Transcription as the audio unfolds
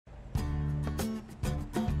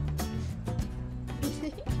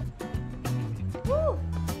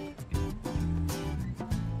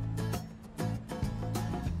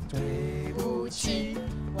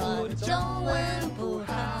中文不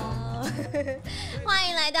好。欢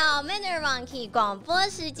迎来到 Mandarin Monkey 广播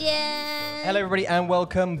时间。Hello, everybody, and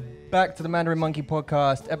welcome back to the Mandarin Monkey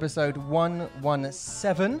Podcast, episode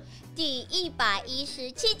 117. 第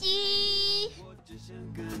117集。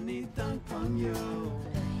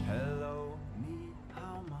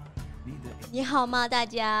你好吗，大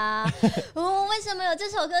家？为什么有这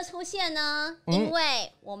首歌出现呢？因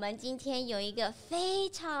为我们今天有一个非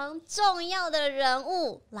常重要的人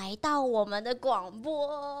物来到我们的广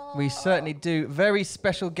播。We certainly do. Very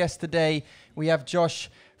special guest today. We have Josh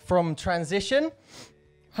from Transition.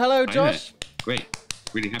 Hello, Josh. Great.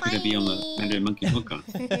 Really happy to be on the Mandarin Monkey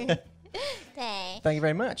Podcast. 对 Thank you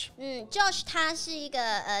very much. Josh 他是一个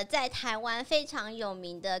在台湾非常有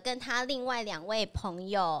名的，跟他另外2位朋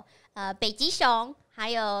友北极熊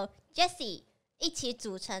还有 Jessie 一起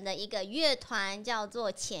组成的一个乐团，叫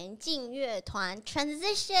做前进乐团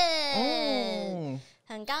Transition。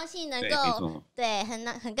很高兴能够对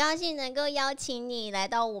很高兴能够邀请你来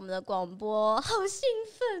到我们的广播，好兴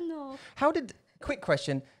奋哦 Quick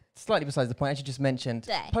question, slightly besides the point, as you just mentioned,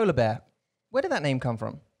 对 polar bear. Where did that name come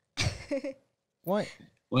from? Why?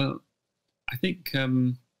 Well, I think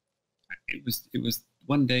it was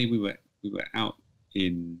one day we were out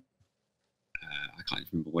in I can't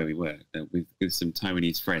remember where we were with some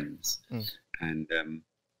Taiwanese friends, and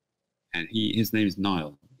his name is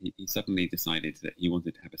Niall. He suddenly decided that he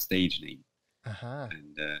wanted to have a stage name,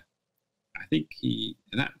 and I think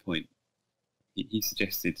at that point he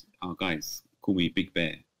suggested, "Oh, guys, call me Big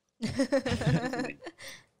Bear."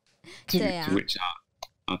 To which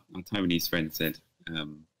our Taiwanese friend said,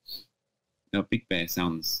 "No, Big Bear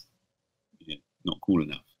sounds not cool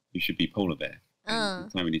enough. You should be Polar Bear."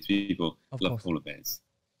 Taiwanese people love polar bears.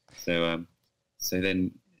 So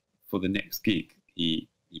then for the next gig, he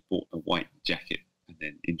bought a white jacket and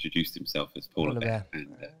then introduced himself as Polar Bear.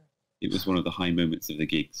 And it was one of the high moments of the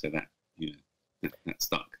gig. So that that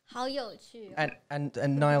stuck. 好有趣。And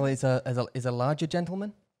Niall is a larger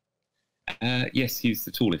gentleman? Yes, he's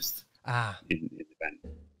the tallest. In the band.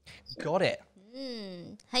 So. Got it.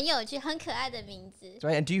 很有趣，很可爱的名字。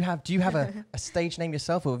Right, and do you have a stage name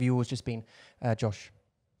yourself, or have you always just been Josh?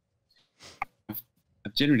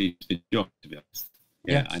 I've generally been Josh, to be honest.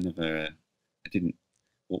 Yeah, Yes. I didn't.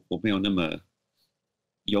 我没有那么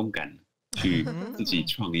勇敢去自己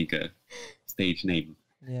创一个 stage name.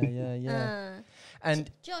 Yeah. And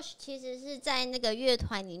Josh 其实是在那个乐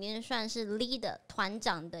团里面算是 leader 团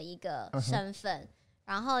长的一个身份，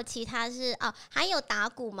然后其他是还有打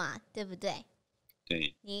鼓嘛，对不对？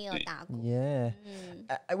对，你也有打鼓。Yeah.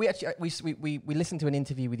 We actually we listened to an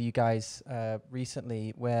interview with you guys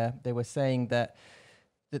recently where they were saying that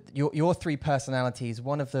your 3 personalities,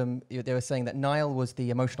 one of them they were saying that Niall was the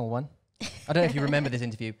emotional one. I don't know if you remember this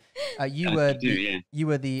interview. You were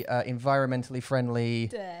the environmentally friendly,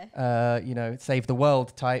 save the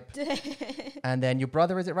world type. And then your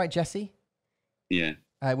brother, is it right, Jessie? Yeah.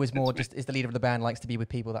 It was more just is the leader of the band, likes to be with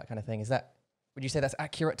people, that kind of thing. Would you say that's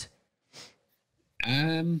accurate?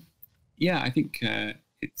 Yeah, I think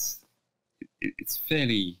it's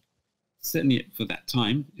fairly, certainly for that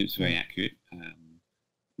time, it was very accurate.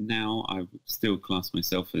 Now I would still class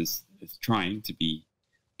myself as trying to be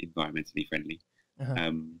environmentally friendly.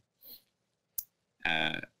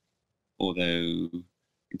 Although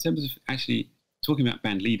in terms of actually talking about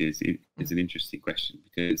band leaders, it is an interesting question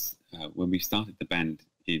because when we started the band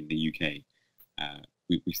in the UK,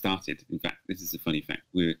 we started, in fact, this is a funny fact,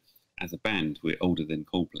 as a band, we're older than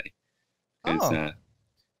Coldplay because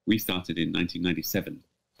we started in 1997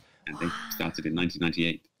 and they started in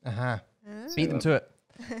 1998. Beat them to it.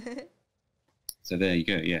 So there you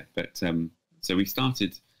go, yeah. But so we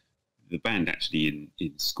started the band actually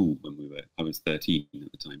in school when I was 13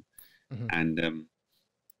 at the time. And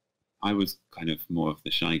I was kind of more of the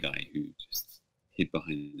shy guy who just hid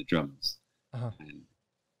behind the drums. And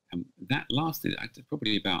that lasted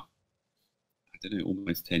probably about, I don't know,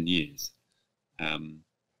 almost 10 years. And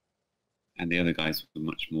the other guys were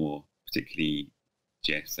much more, particularly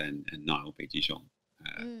Jess and Niall Beijishong.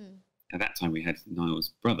 At that time, we had Niall's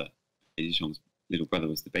brother. Beijishong's little brother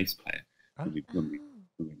was the bass player when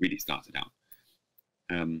we really started out.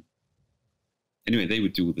 Anyway, they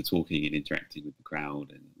would do all the talking and interacting with the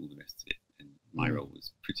crowd and all the rest of it. And my role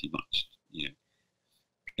was pretty much,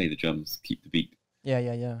 play the drums, keep the beat.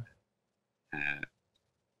 Yeah.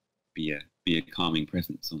 Be a calming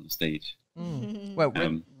presence on the stage. Well,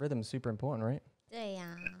 rhythm's super important, right? 对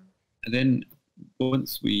呀。And then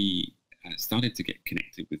once we started to get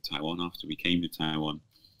connected with Taiwan after we came to Taiwan,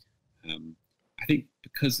 I think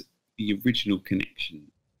because the original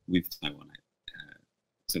connection with Taiwan,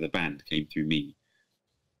 so the band came through me,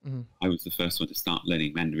 I was the first one to start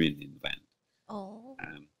learning Mandarin in the band. Oh.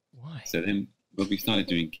 Why? So then when we started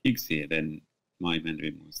doing gigs here, then my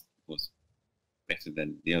Mandarin was better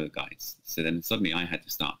than the other guys. So then suddenly I had to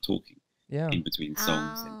start talking in between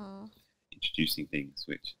songs and introducing things,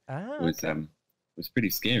 which was pretty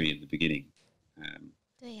scary in the beginning.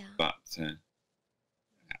 But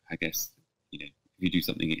I guess, you know,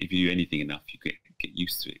 if you do anything enough, you get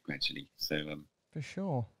used to it gradually. So for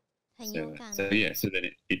sure. So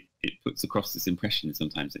then it puts across this impression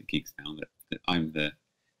sometimes at gigs now that I'm the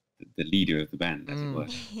leader of the band, as it were.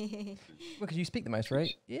 Well, because you speak the most,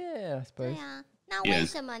 right? Yeah, I suppose. 对啊，那为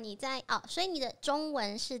什么你在所以你的中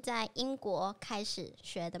文是在英国开始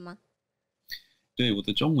学的吗？对，我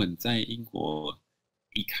的中文在英国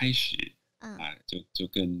一开始就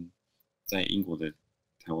跟在英国的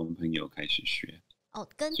台湾朋友开始学。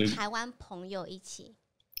跟台湾朋友一起。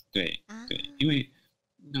对对，因为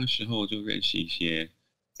那时候就认识一些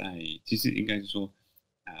其实应该是说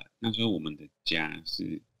那时候我们的家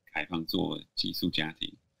是开放做寄宿家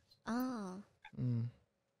庭。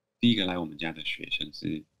第一个来我们家的学生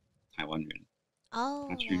是台湾人。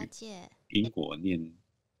他去英国念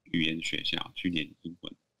语言学校去念英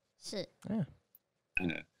文。是。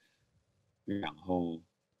然后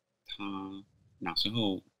他那时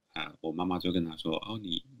候我妈妈就跟他说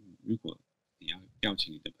如果你要邀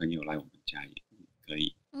请你的朋友来我们家也可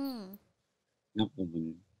以。那我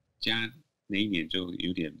们家那一年就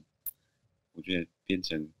有点，我觉得变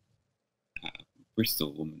成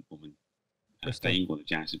Bristol， 我们在英国的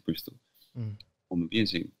家是 Bristol， 我们变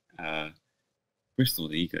成Bristol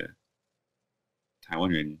的一个台湾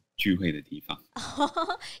人聚会的地方。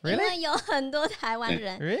因为有很多台湾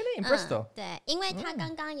人。Really? In Bristol? 对，因为他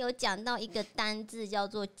刚刚有讲到一个单字叫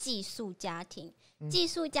做寄宿家庭。寄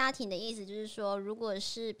宿家庭的意思就是说，如果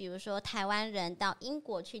是比如说台湾人到英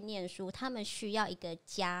国去念书，他们需要一个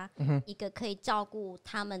家，一个可以照顾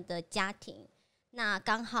他们的家庭。那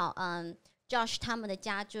刚好Josh 他们的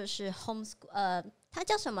家就是 homeschool， 他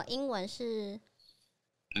叫什么？英文是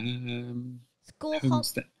school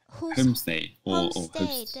homestay 或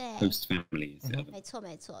host family。没错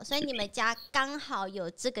没错，所以你们家刚好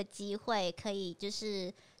有这个机会，可以就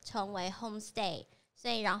是成为 homestay。所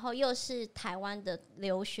以，然后又是台湾的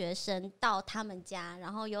留学生到他们家，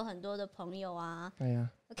然后有很多的朋友啊。对呀。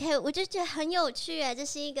OK， 我就觉得很有趣哎，这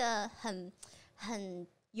是一个很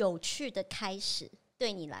有趣的开始，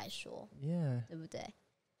对你来说，对不对？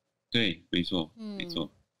对，没错，没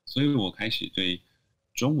错。所以我开始对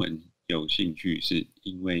中文有兴趣，是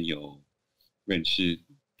因为有认识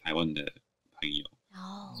台湾的朋友。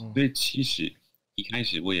所以其实一开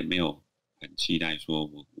始我也没有很期待说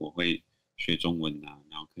我会学中文啊，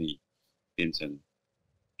然后可以变成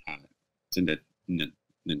真的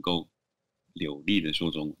能够流利的说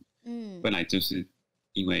中文。本来就是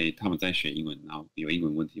因为他们在学英文，然后有英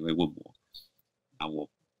文问题会问我，然后我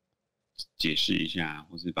解释一下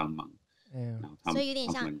或是帮忙。然后他们所以有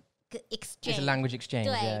点像 exchange， language exchange，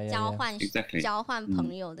 对，交换Exactly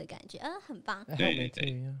朋友的感觉，很棒。对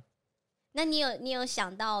对。那你有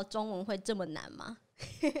想到中文会这么难吗？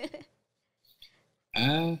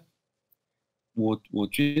我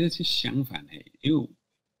觉得是相反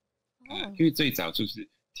因为最早就是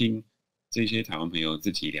听这些台湾朋友自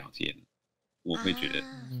己聊天，我会觉得，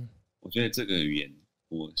我觉得这个语言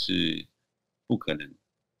我是不可能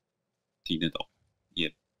听得懂，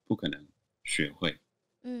也不可能学会，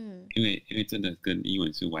因为真的跟英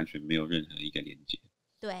文是完全没有任何一个连接。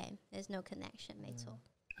对 ，there's no connection， 没错。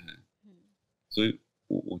所以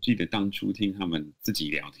我记得当初听他们自己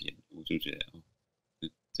聊天，我就觉得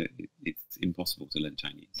it's impossible to learn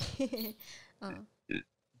Chinese。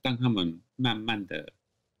当他们慢慢的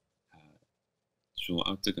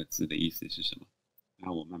说这个字的意思是什么，然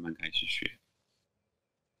后我慢慢开始学，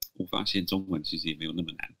我发现中文其实也没有那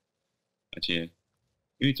么难，而且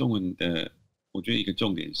因为中文的，我觉得一个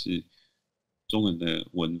重点是中文的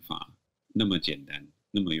文法那么简单，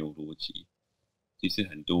那么有逻辑，其实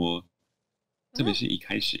很多，特别是一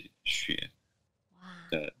开始学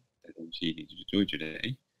的东西，你就会觉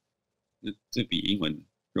得那这比英文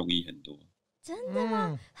容易很多。真的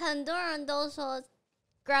吗？很多人都说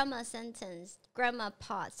grammar sentence grammar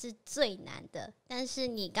part 是最难的，但是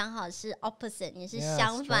你刚好是 opposite， 你是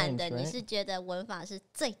相反的， 你是觉得文法是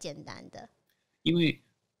最简单的。因为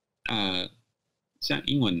像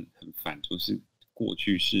英文很烦，就是过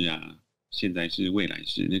去式啊，现在式、未来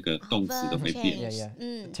式，那个动词都会变。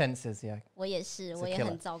tenses yeah。我也是，我也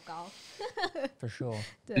很糟糕。For sure。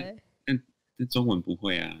对。但中文不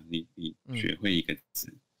会啊，你学会一个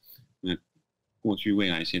字，那过去、未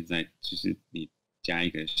来、现在，其实你加一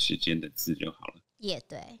个时间的字就好了。也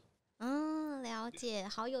对，了解，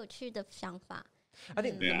好有趣的想法。I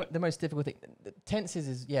think the most difficult thing, tenses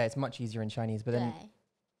is it's much easier in Chinese, but then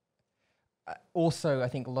also I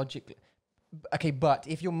think logically. Okay, but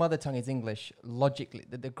if your mother tongue is English, logically,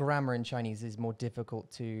 the grammar in Chinese is more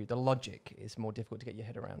difficult the logic is more difficult to get your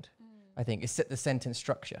head around. I think it's the sentence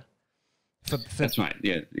structure. That's right.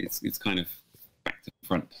 Yeah, it's kind of back to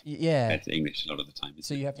front. Compared to English a lot of the time.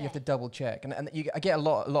 So you have to double check, and I get a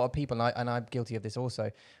lot of people, and I'm guilty of this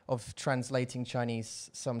also, of translating Chinese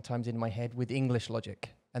sometimes in my head with English logic,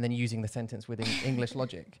 and then using the sentence with English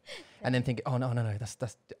logic, and then thinking, oh no, that's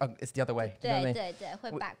it's the other way. Do you know what I mean? 对，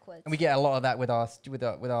会 backwards. And we get a lot of that with our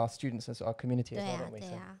students and our community as well, don't we? 对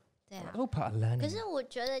啊。 All part of learning. 可是我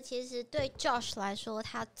觉得，其实对 Josh 来说，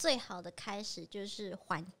他最好的开始就是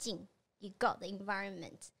环境。You got the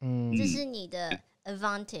environment， 这是你的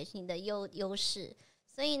advantage， 你的优势。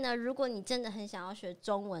所以呢，如果你真的很想要学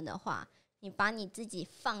中文的话，你把你自己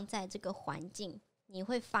放在这个环境，你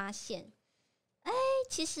会发现，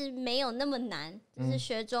其实没有那么难，就是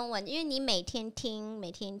学中文，因为你每天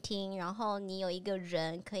听，然后你有一个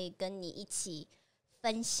人可以跟你一起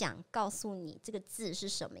分享，告诉你这个字是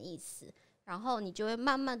什么意思。然后你就会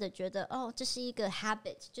慢慢的觉得，这是一个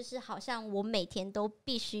habit， 就是好像我每天都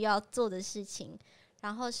必须要做的事情，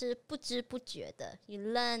然后是不知不觉的 ，you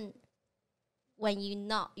learn when you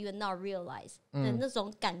not realize 的那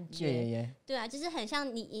种感觉，对啊，就是很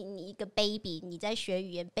像你一个 baby， 你在学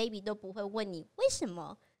语言 ，baby 都不会问你为什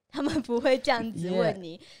么。他们不会这样子问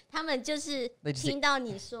你，他们就是听到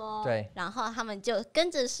你说，然后他们就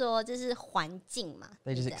跟着说，这是环境嘛。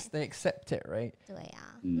They accept it, right? 对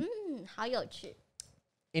啊，好有趣。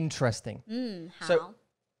Interesting. 好。So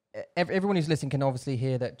everyone who's listening can obviously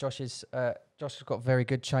hear that Josh has got very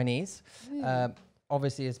good Chinese.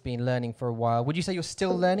 Obviously has been learning for a while. Would you say you're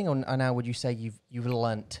still learning, or now would you say you've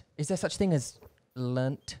learnt? Is there such thing as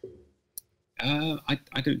learnt?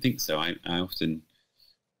 I don't think so. I often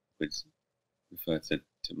would refer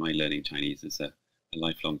to my learning Chinese as a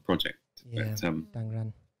lifelong project. Yeah, but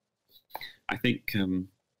I think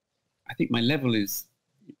my level is.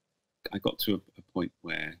 I got to a point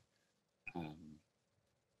where,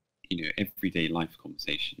 everyday life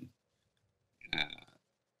conversation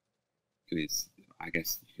is, I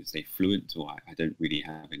guess you could say, fluent, or I don't really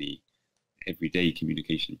have any everyday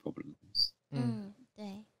communication problems.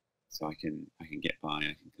 So I can get by,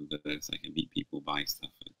 I can converse, I can meet people, buy stuff,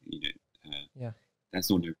 that's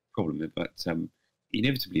all no problem. But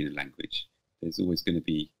inevitably in a language, there's always going to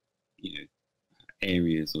be,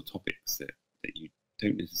 areas or topics that you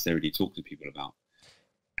don't necessarily talk to people about,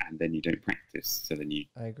 and then you don't practice. So then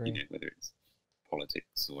I agree. Whether it's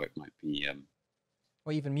politics or it might be,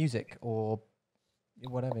 or even music or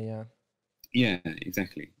whatever. Yeah. Yeah,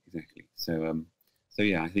 exactly. So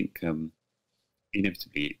yeah, I think.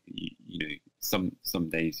 Inevitably, some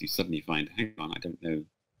days you suddenly find, hang on, I don't know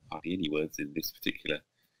hardly any words in this particular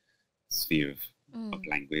sphere of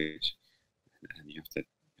language, and you have to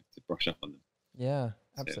brush up on them. Yeah,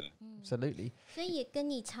 absolutely. 所以也跟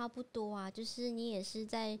你差不多啊，就是你也是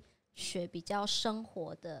在学比较生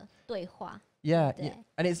活的对话。Yeah,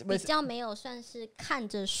 and it's 比较没有算是看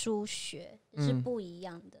着书学，是不一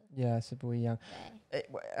样的。Yeah, 是不一样。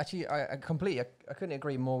Actually, I couldn't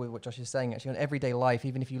agree more with what Josh is saying. Actually, on everyday life,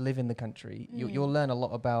 even if you live in the country, you'll learn a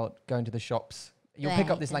lot about going to the shops. You'll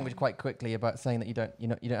pick up this language quite quickly about saying that you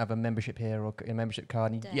don't have a membership here or a membership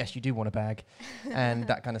card. And yes, you do want a bag, and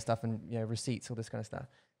that kind of stuff, and receipts, all this kind of stuff.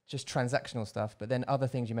 Just transactional stuff, but then other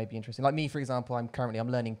things you may be interested in. Like me, for example, I'm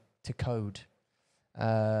learning to code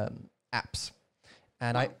apps,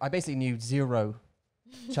 and I basically knew zero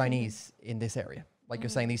Chinese in this area. Like you're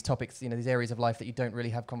saying, these topics, these areas of life that you don't really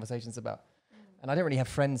have conversations about. And I don't really have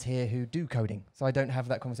friends here who do coding, so I don't have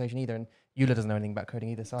that conversation either. And Eula doesn't know anything about coding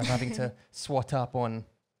either, so I'm having to swat up on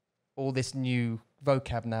all this new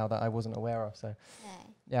vocab now that I wasn't aware of. So,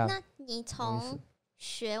 yeah. 那你从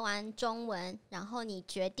学完中文，然后你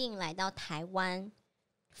决定来到台湾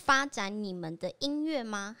发展你们的音乐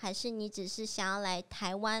吗？还是你只是想要来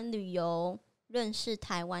台湾旅游，认识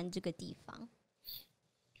台湾这个地方？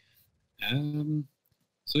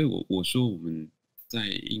所以我说我们在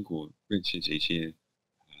英国认识这些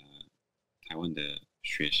台湾的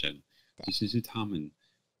学生，其实是他们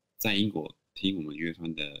在英国听我们乐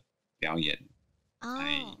团的表演，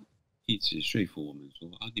才一直说服我们说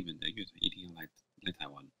你们的乐团一定要来台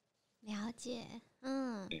湾。了解，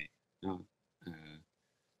对，那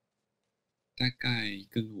大概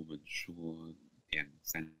跟我们说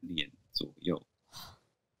2-3年左右。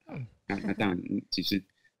那当然，其实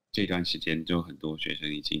这段时间就很多学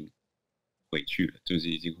生已经回去了，就是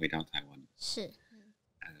已经回到台湾了。是，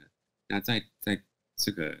那在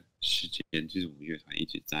这个时间，就是我们乐团一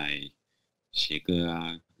直在写歌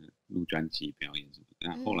啊、录专辑、表演什么的。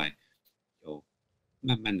那后来有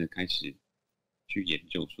慢慢的开始去研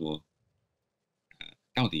究说，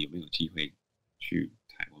到底有没有机会去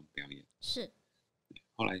台湾表演？是。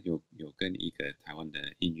后来有跟一个台湾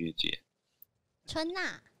的音乐节春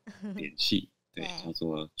娜联系，对，叫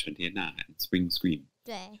做春天呐喊 （Spring Scream）。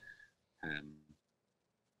对，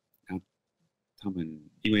他们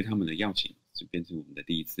因为他们的邀请，就变成我们的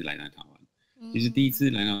第一次来到台湾。其实第一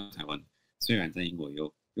次来到台湾，虽然在英国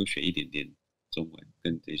有学一点点中文，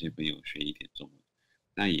跟这些朋友学一点中文，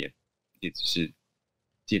那也只是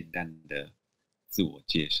简单的自我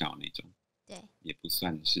介绍那种，对，也不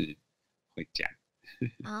算是会讲。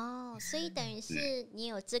哦，所以等于是你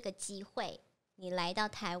有这个机会，你来到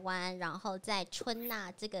台湾，然后在春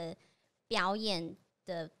娜这个表演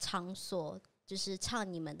的场所，就是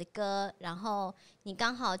唱你们的歌，然后你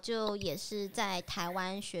刚好就也是在台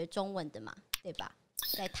湾学中文的嘛，对吧？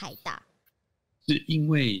在台大。是因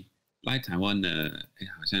为来台湾呢，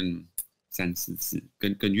好像3-4次，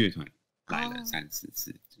跟乐团来了3-4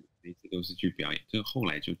次，每次都是去表演。就后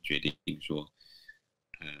来就决定说，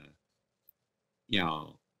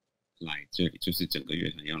要来这里，就是整个乐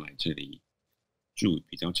团要来这里住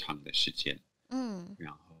比较长的时间，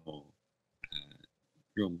然后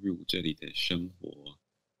融入这里的生活，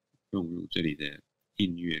融入这里的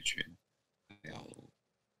音乐圈，还有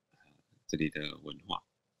这里的文化。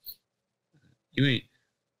因为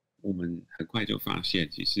我们很快就发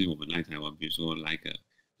现，其实我们来台湾，比如说来个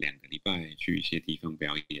2个礼拜去一些地方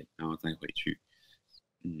表演，然后再回去，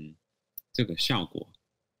这个效果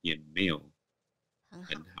也没有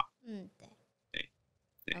很好。对，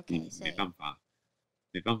 okay， 你没办法，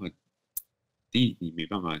第一，你没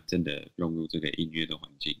办法真的融入这个音乐的环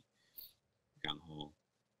境，然后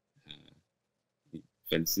你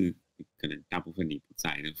粉丝可能大部分你不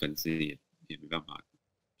在，那粉丝也没办法，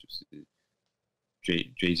就是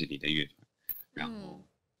追着你的乐团，然后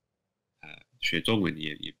学中文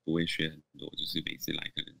也不会学很多，就是每次来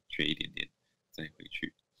可能学一点点再回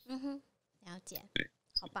去。了解。对，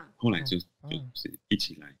好棒。后来就是一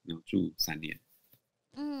起来，然后住3年。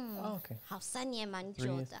OK， 好，3年蛮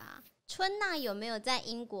久的啊。春娜有没有在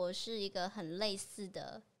英国是一个很类似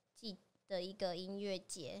的一个音乐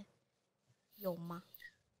节？有吗？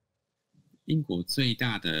英国最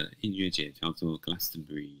大的音乐节叫做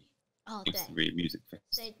Glastonbury。对 Music Fest，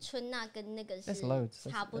 所以春娜跟那个是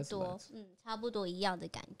差不多，差不多一样的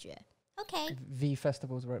感觉。OK。V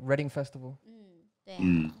festivals, right? Reading Festival. 对啊。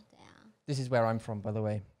This is where I'm from, by the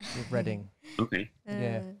way, with Reading. Okay.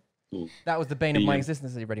 Yeah. Cool. That was the bane of my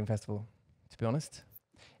existence at the Reading Festival, to be honest.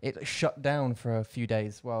 It shut down for a few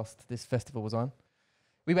days whilst this festival was on.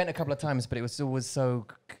 We went a couple of times, but it was always so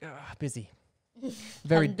busy.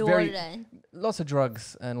 Very, lots of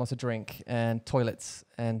drugs and lots of drink and toilets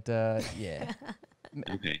and yeah.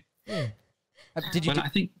 Okay. Yeah. I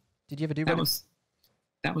think did you ever do that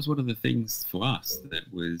was one of the things for us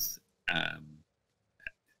that was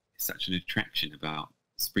such an attraction about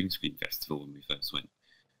Spring Screen Festival when we first went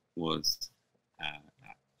was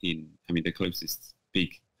the closest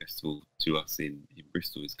big festival to us in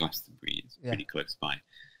Bristol is Glastonbury. It's pretty close by,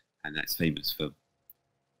 and that's famous for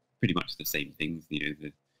pretty much the same things,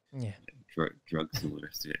 the drugs and all the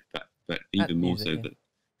rest of it, but even more so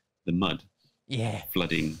the mud,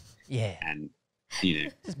 flooding, and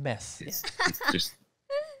just mess. It's just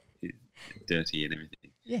dirty and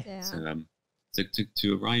everything. So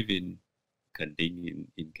to arrive in Kenting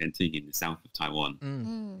in Kenting in the south of Taiwan,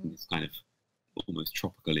 in this kind of almost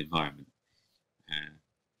tropical environment,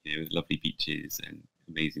 with lovely beaches and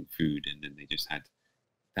amazing food, and then they just had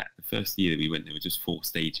that. The first year that we went, there were just 4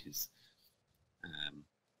 stages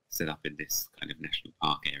set up in this kind of national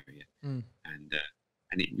park area, and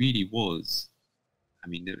it really was. I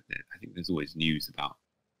mean, I think there's always news about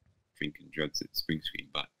drink and drugs at Spring Screen,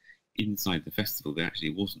 but inside the festival there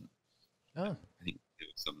actually wasn't. I think there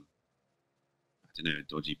was some, I don't know,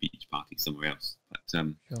 dodgy beach party somewhere else, but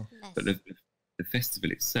the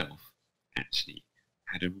festival itself actually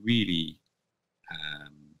had a really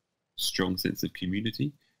strong sense of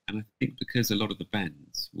community, and I think because a lot of the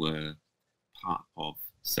bands were part of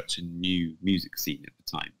such a new music scene at the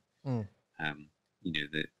time,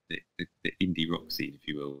 the indie rock scene, if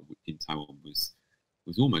you will, in Taiwan was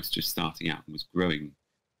almost just starting out and was growing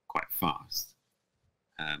quite fast.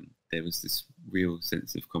 There was this real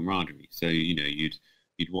sense of camaraderie. So you'd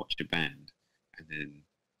watch a band and then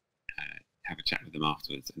have a chat with them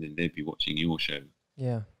afterwards, and then they'd be watching your show.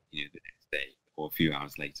 The next day or a few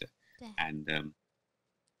hours later. And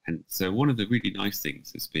so one of the really nice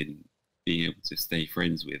things has been being able to stay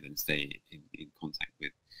friends with and stay in contact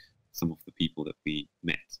with some of the people that we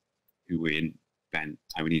met who were in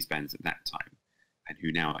Taiwanese bands at that time, and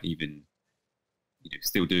who now are even,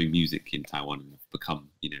 still doing music in Taiwan and have become,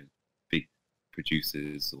 big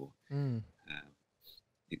producers or,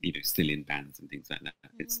 still in bands and things like that.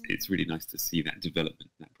 It's really nice to see that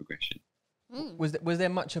development, that progression. Was there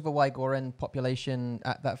much of a Waigoran population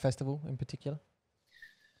at that festival in particular?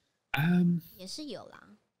 也是有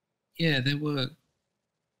啦。 Yeah, there were.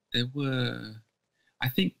 I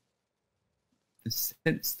think the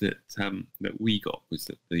sense that that we got was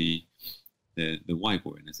that the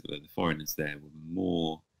Waigoran, as it were, the foreigners there, were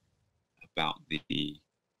more about the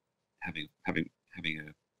having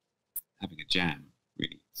a jam,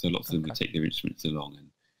 really. So lots of them would take their instruments along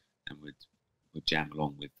and would jam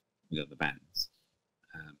along with other bands,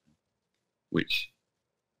 which,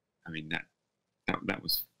 I mean, that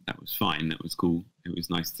was fine. That was cool. It was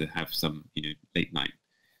nice to have some, late night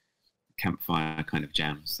campfire kind of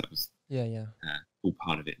jams. That was all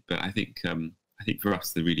part of it. But I think for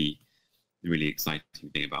us, the really exciting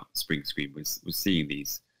thing about Spring Screen was seeing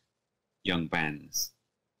these young bands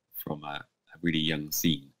from a really young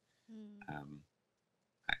scene.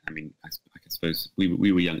 I mean, I suppose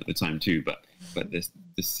we were young at the time too, but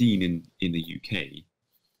the scene in the UK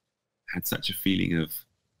had such a feeling of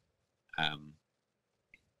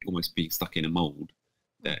almost being stuck in a mold,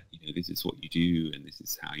 that this is what you do, and this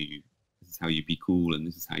is how you be cool, and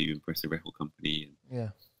this is how you impress a record company.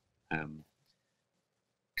 And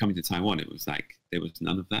coming to Taiwan, it was like there was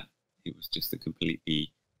none of that. It was just a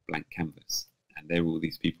completely blank canvas, and there were all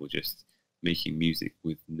these people just making music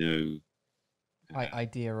with no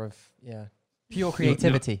idea of pure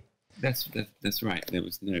creativity. That's right. There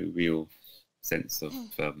was no real sense of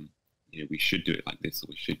we should do it like this or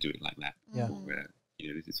we should do it like that. Or,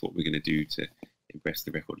 this is what we're going to do to impress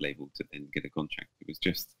the record label to then get a contract. It was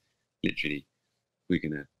just literally, we're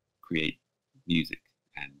going to create music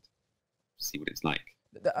and see what it's like.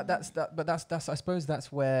 That's I suppose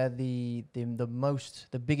that's where the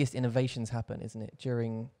biggest innovations happen, isn't it?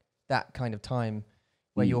 During that kind of time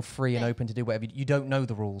where you're free and open to do whatever. You don't know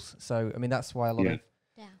the rules. So, I mean, that's why a lot of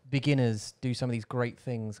beginners do some of these great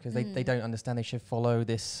things, because they don't understand they should follow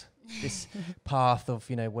this path of,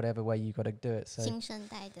 whatever way you got to do it. So 新生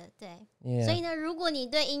代的，对。所以呢，如果你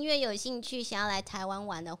对音乐有兴趣，想要来台湾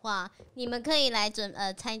玩的话，你们可以来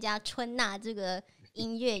参加春娜这个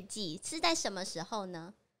音乐季。是在什么时候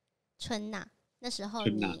呢？春娜那时候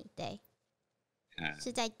对，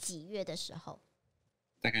是在几月的时候？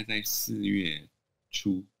大概在4月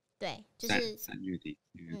初，对，就是3月底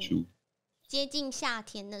4月初，接近夏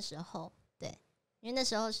天的时候，对，因为那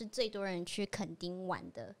时候是最多人去垦丁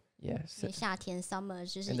玩的。Yes, 因为夏天 summer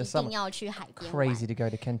就是一定要去海边玩。Crazy to go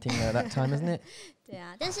to Kenting at that time, isn't it? 对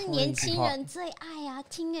啊，但是年轻人最爱啊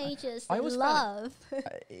 ，teenagers love.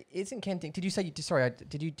 Isn't Kenting? Did you say? Sorry,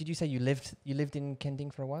 did you say you lived in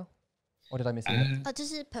Kenting for a while, or did I miss it? 就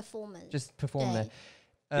是 performance. Just perform there.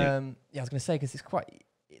 Yeah, I was going to say, because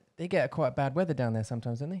they get quite bad weather down there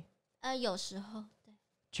sometimes, don't they? 有时候对。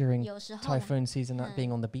During 有时候 typhoon season,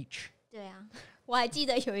 being on the beach. 对啊。我还记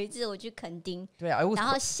得有一次我去垦丁，然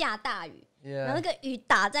后下大雨，然后那个雨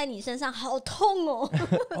打在你身上，好痛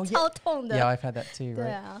哦，超痛的。Yeah, I've had that too.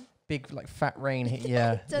 对啊 ，big like fat rain hit.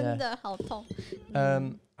 Yeah, 真的好痛。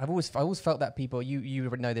I always felt that people, you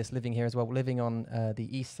know this, living here as well, living on the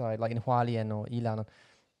east side, like in Hualien or Yilan,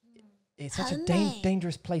 it's such a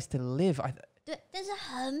dangerous place to live. 对，但是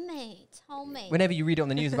很美，超美。Whenever you read it on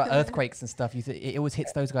the news about earthquakes and stuff, it always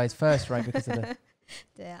hits those guys first, right? Because of the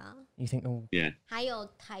对啊 you think, oh, yeah. 还有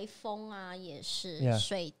台风啊，也是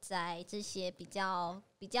水灾这些比较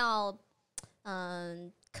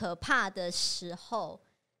可怕的时候。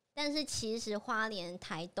但是其实花莲、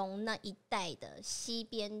台东那一带的西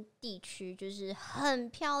边地区就是很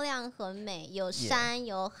漂亮、很美，有山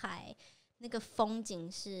有海，那个风景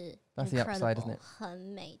是 That's the upside, isn't it? 很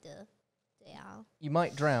美的。对啊 You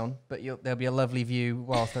might drown, but there'll be a lovely view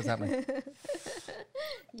whilst that's happening.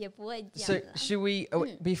 也不会这样。 So should we?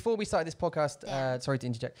 Before we start this podcast, sorry to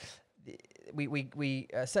interject. We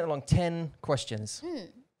sent along 10 questions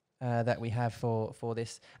that we have for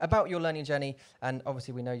this about your learning journey, and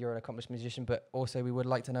obviously we know you're an accomplished musician, but also we would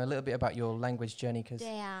like to know a little bit about your language journey.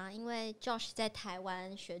 对啊，因为 Josh 在台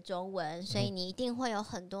湾学中文，所以你一定会有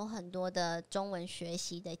很多很多的中文学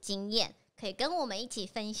习的经验，可以跟我们一起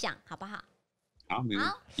分享，好不好？好。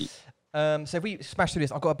So if we smash through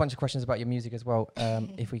this, I've got a bunch of questions about your music as well.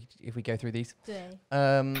 If we go through these, 对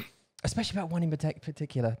especially about one in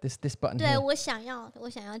particular, this button 对 here. 我想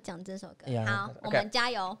要讲这首歌。 Yeah, 好， okay. 我们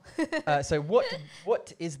加油。So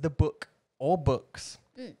what is the book or books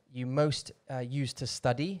you most use to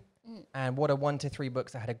study And what are 1 to 3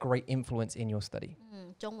 books that had a great influence in your study?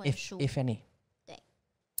 中文书 if any.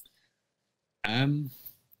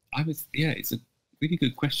 It's a really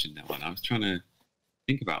good question, that one. I was trying to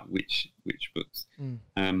think about which books.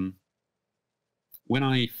 When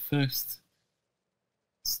I first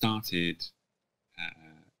started, I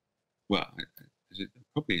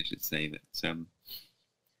should say that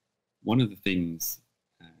one of the things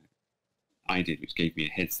I did, which gave me a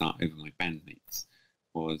head start over my bandmates,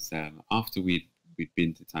 was after we'd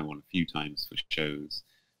been to Taiwan a few times for shows,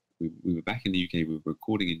 we were back in the UK. We were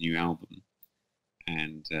recording a new album,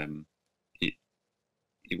 and it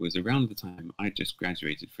was around the time I just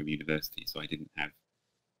graduated from university, so I didn't have,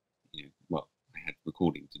 I had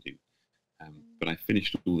recording to do, but I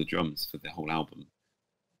finished all the drums for the whole album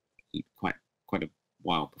quite a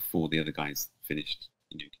while before the other guys finished,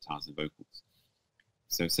 guitars and vocals.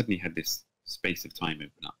 So suddenly had this space of time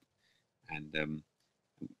open up, and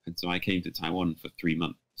so I came to Taiwan for 3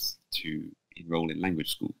 months to enroll in language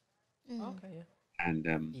school. Okay, yeah. And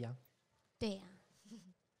对呀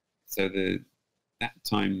so that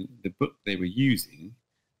time the book they were using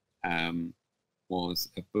was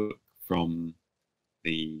a book from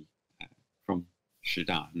the from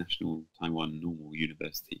Shida, National Taiwan Normal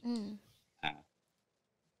University,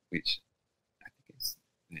 which I think is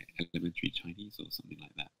elementary Chinese or something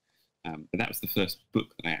like that. But that was the first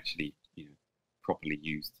book that I actually, properly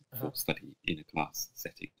used for study in a class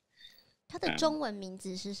setting. 它的中文名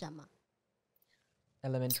字是什么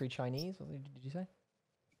Elementary Chinese, what did you say?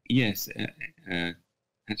 Yes,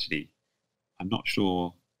 actually, I'm not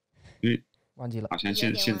sure. 忘记了。好像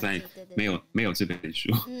现在没有这本书，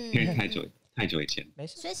因为太久以前。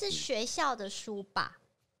所以是学校的书吧？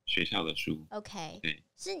学校的书。OK， 对，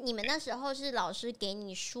是你们那时候是老师给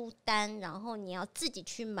你书单，然后你要自己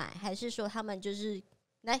去买，还是说他们就是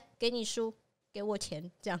来给你书，给我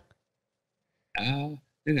钱这样？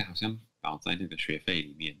那个好像包在那个学费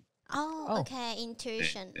里面。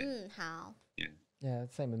OK，intuition，好。Yeah,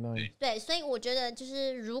 same with mine. 对，所以我觉得就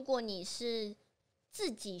是如果你是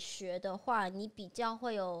自己学的话，你比较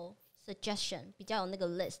会有 suggestion， 比较有那个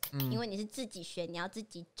list，因为你是自己学，你要自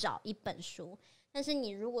己找一本书。但是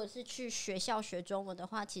你如果是去学校学中文的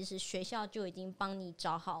话，其实学校就已经帮你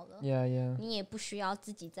找好了。Yeah. 你也不需要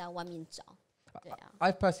自己在外面找。对啊。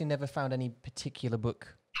I've personally never found any particular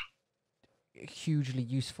book hugely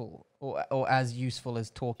useful or as useful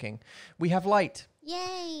as talking. We have light.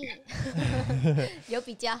 Yay! 有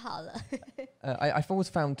比较好了。I've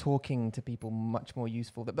always found talking to people much more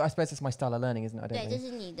useful. But I suppose it's my style of learning, isn't it? 对，这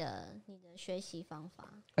是你的学习方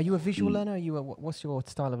法。Are you a visual learner? Are you what's your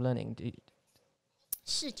style of learning?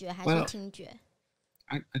 视觉还是听觉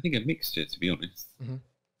I think a mixture, to be honest.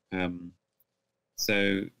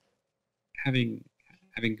 So having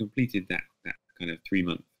completed that kind of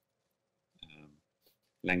 3-month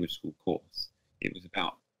language school course, it was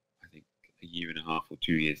about, I think, a year and a half or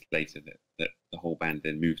 2 years later that the whole band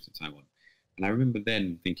then moved to Taiwan. And I remember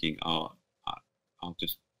then thinking, I'll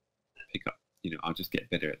just pick up, I'll just get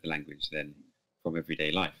better at the language then from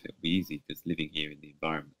everyday life. It'll be easy because living here in the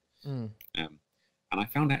environment. And I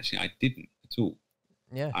found actually I didn't at all.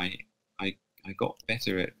 Yeah. I got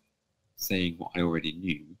better at saying what I already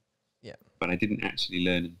knew. Yeah. But I didn't actually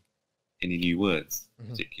learn any new words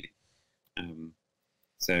particularly.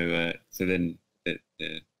 So then the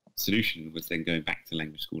solution was then going back to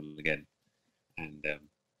language school again and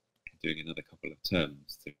doing another couple of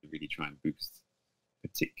terms to really try and boost,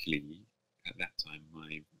 particularly at that time,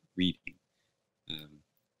 my reading,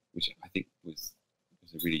 which I think was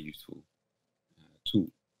a really useful tool.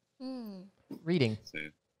 Reading. So,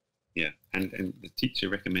 yeah, and the teacher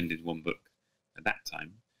recommended one book at that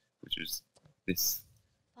time, which was this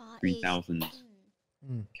 3,000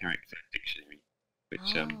 character dictionary,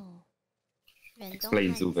 which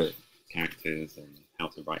explains all the characters and how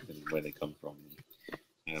to write them and where they come from.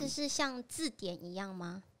 这是像字典一样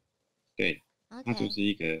吗？对，它就是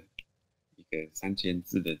一个3000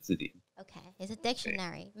字的字典。OK，it's a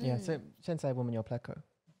dictionary. Yeah, so 现在我们有 Pleco.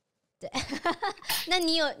 对，那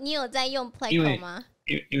你有在用 Pleco 吗？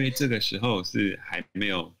因为这个时候是还没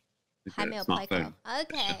有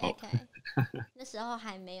Pleco。OK， 那时候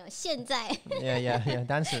还没有，现在 Yeah，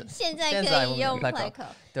 但是现在可以用 Pleco。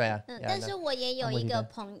对啊，但是我也有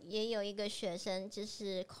一个学生，就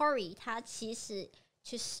是 Corey， 他其实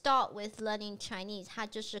to start with learning Chinese， 他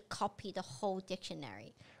就是 copy the whole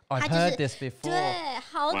dictionary。I've 他就是 heard this before. 对，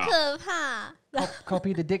好可怕。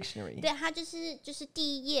Copy the dictionary. 对，他就是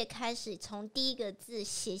第一页开始，从第一个字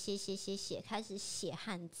写，开始写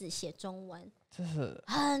汉字，写中文，这是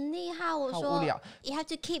很厉害。我说好无聊。 ，You have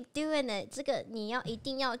to keep doing it。这个你一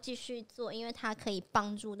定要继续做，因为它可以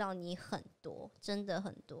帮助到你很多，真的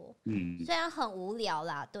很多。虽然很无聊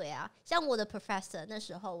啦，对啊。像我的 professor 那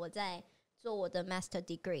时候我在做我的 master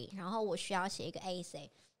degree， 然后我需要写一个 essay，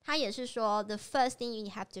 他也是说 the first thing you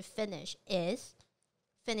have to finish is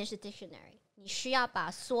finish the dictionary。你需要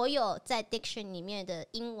把所有在 dictionary 里面的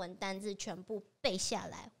英文单字全部背下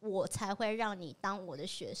来，我才会让你当我的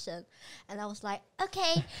学生。And I was like,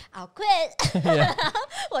 okay, I'll quit 。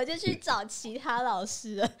我就去找其他老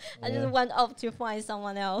师了。I just went off to find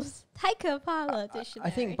someone else。太可怕了 dictionary。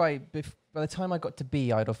 I think by the time I got to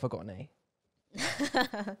B, I'd have forgotten A.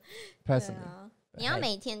 Personally. 你要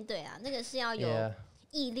每天对啊，那个是要有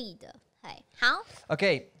毅力的。好。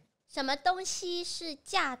Okay. 什么东西是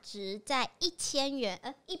价值在1000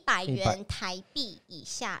元100元台币以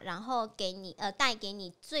下，然后带给你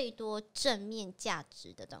最多正面价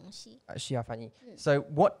值的东西？需要翻译。So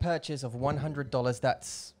what purchase of $100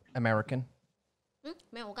 that's American?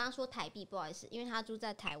 没有，我刚刚说台币，不好意思，因为他住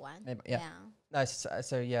在台湾。对啊。No,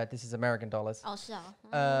 so yeah, this is American dollars. 哦，是啊。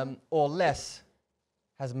Or less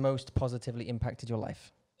has most positively impacted your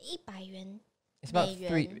life? 100元 It's about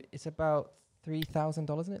It's about $3,000,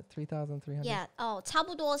 isn't it? 3,300. Yeah， 哦，差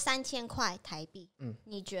不多3000块台币。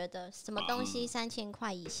你觉得什么东西3000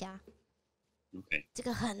块以下 ？OK， 这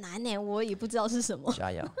个很难呢，我也不知道是什么。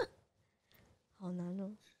加油。好难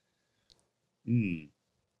哦。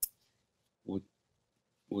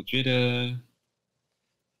我觉得，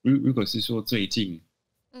如果是说最近，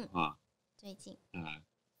最近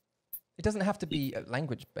It doesn't have to be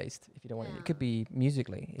language based if you don't want it. It could be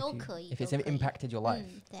musically. 都可以。 If it's impacted your life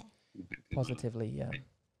对。positively, yeah.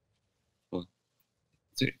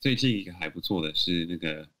 最近一个还不错的是那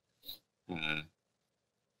个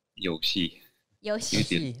游戏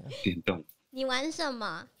电动。你玩什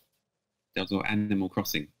么？叫做 Animal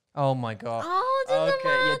Crossing。Oh my god! 哦，真的吗？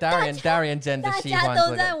 Okay, yeah, Darian 真的喜欢这个。大家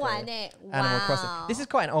都在玩呢。Animal Crossing. This is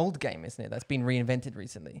quite an old game, isn't it? That's been reinvented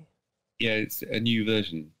recently. Yeah, it's a new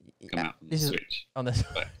version come out on the Switch. On the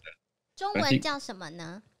中文叫什么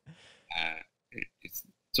呢？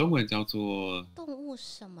中文叫做动物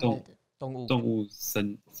什么的？动物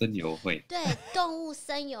森友会。对，动物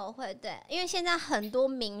森友会。对，因为现在很多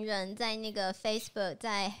名人在那个 Facebook，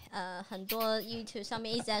 在很多 YouTube 上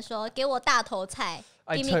面一直在说，给我大头菜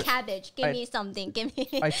 ，Give me cabbage, give me something, give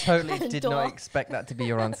me。I totally did not expect that to be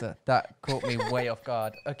your answer. That caught me way off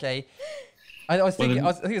guard. Okay, I was thinking.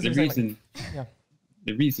 I think the reason,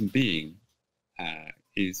 the reason being,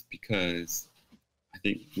 is because I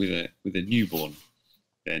think with a newborn,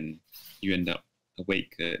 then you end up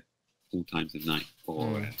awake at all times of night,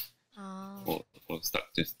 or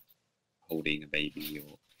stuck just holding a baby,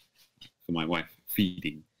 or for my wife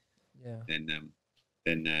feeding. Yeah. Then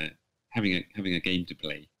having a game to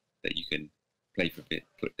play that you can play for a bit,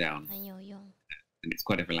 put down. 很有用。And it's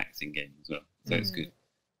quite a relaxing game as well, so it's good.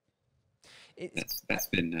 That's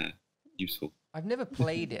been useful. I've never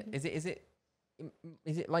played it. Is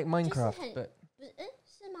it like Minecraft? But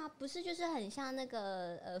是吗？不是，就是很像那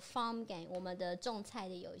个farm game， 我们的种菜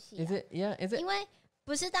的游戏。Is it? Yeah. Is it? 因为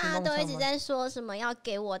不是大家都一直在说什么要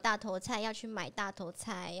给我大头菜，要去买大头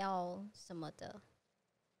菜，要什么的，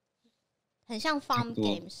很像 farm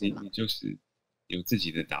game 是吗？你就是有自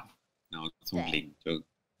己的岛，然后从零就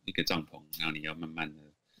一个帐篷，然后你要慢慢的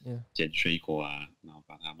捡水果啊，然后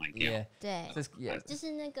把它卖掉。对，就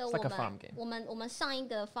是那个我们上一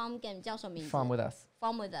个 farm game 叫什么名字 ？Farm with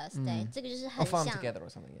us。Farm with us， 对，这个就是很像 Farm together or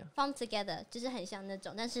something。Farm together 就是很像那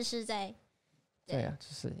种，但是是在对啊，就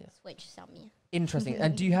是 Switch 上面。Interesting.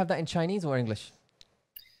 And do you have that in Chinese or English?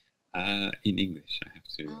 In English, I have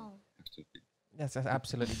to. Yes, that's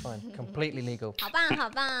absolutely fine. Completely legal. 好棒，好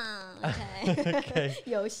棒。OK，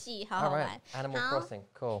 游戏好好玩。Animal Crossing,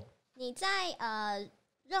 cool. 你在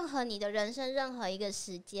任何你的人生任何一个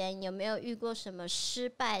时间，有没有遇过什么失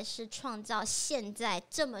败是创造现在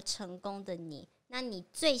这么成功的你？那你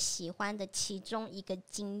最喜欢的其中一个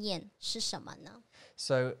经验是什么呢？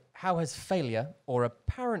 So, how has failure or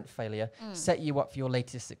apparent failure set you up for your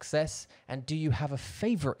latest success? And do you have a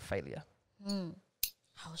favorite failure?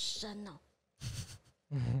 好深哦。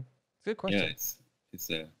Good question. Yeah, it's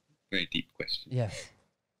a very deep question. Yes.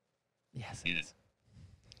 Yes. Yeah.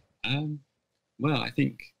 Well, I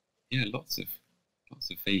think lots of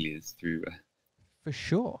failures through. For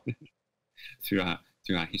sure. through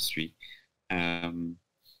our history. I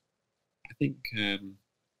think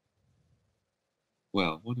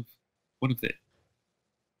well one of the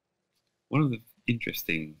one of the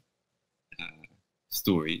interesting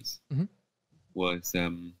stories was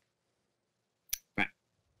back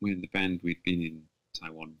when the band, we'd been in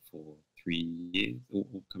Taiwan for 3 years, or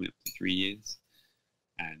coming up to 3 years,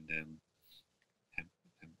 and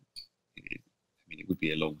it would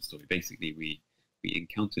be a long story. Basically, we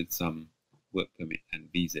encountered some work permit and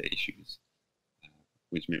visa issues,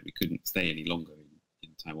 which meant we couldn't stay any longer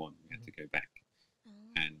in Taiwan. We had to go back.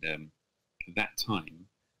 And at that time,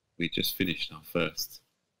 we just finished our first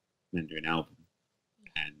Mandarin album,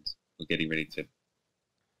 and we're getting ready to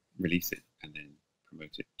release it and then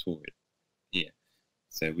promote it, tour it here.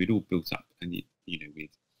 So we'd all built up, and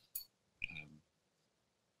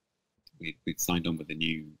we'd signed on with a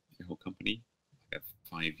new whole company, like a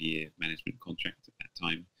 5-year management contract at that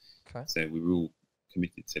time. Okay. So we were all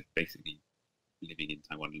committed to basically living in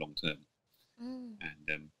Taiwan long term,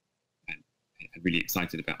 and really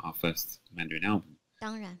excited about our first Mandarin album.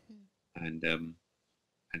 当然， And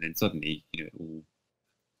then suddenly, it all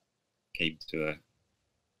came to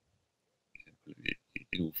it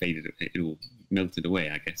all faded, it all melted away,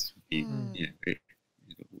 I guess. We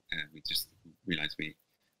just realised we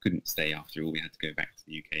couldn't stay after all. We had to go back to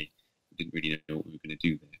the UK. We didn't really know what we were going to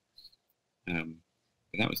do there.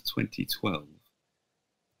 But that was 2012,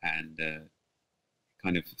 and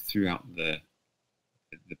kind of throughout the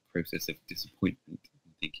process of disappointment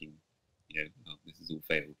and thinking, oh, this has all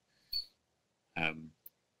failed.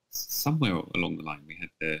 Somewhere along the line, we had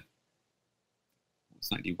the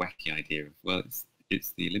slightly wacky idea of, well,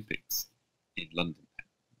 it's the Olympics in London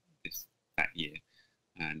that year,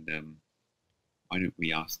 and why don't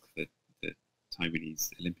we ask the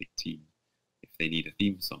Taiwanese Olympic team if they need a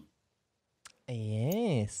theme song?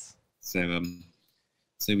 Yes. So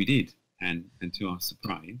we did, and to our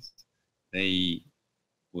surprise, they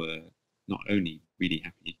were not only really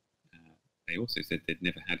happy, they also said they'd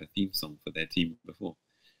never had a theme song for their team before.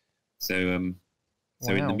 So in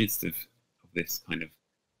the midst of this kind of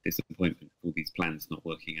disappointment, all these plans not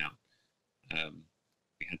working out,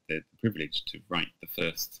 we had the privilege to write the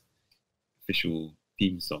first official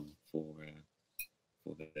theme song for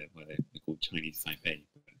what they're called Chinese Taipei,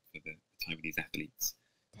 for the Taiwanese athletes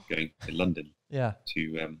going to London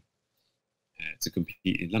to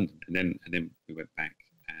compete in London, and then we went back,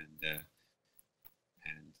 and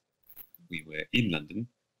we were in London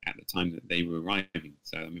at the time that they were arriving.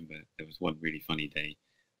 So I remember there was one really funny day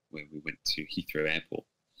where we went to Heathrow Airport,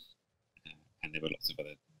 and there were lots of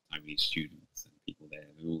other Taiwanese students and people there.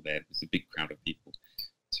 We were all there. It was a big crowd of people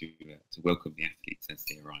to welcome the athletes as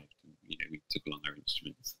they arrived. And, we took along our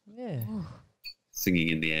instruments, singing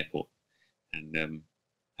in the airport, and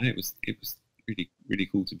it was really, really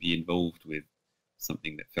cool to be involved with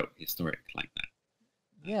something that felt historic like that.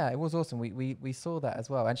 Yeah, it was awesome. We saw that as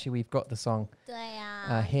well. Actually, we've got the song 对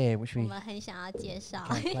呀， here, which 我 we 们很想要介绍。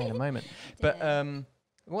 can play in a moment. But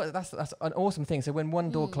that's an awesome thing. So when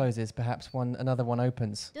one door closes, perhaps another one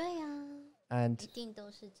opens. 对呀， And 一定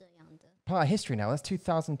都是这样的。 part of history now. That's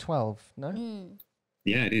 2012, no?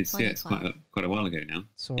 Yeah, it is. Yeah, it's quite a while ago now.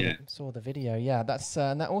 Saw the video. Yeah, that's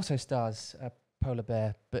and that also stars a polar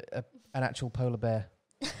bear, but an actual polar bear,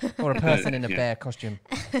 or a person in a bear costume.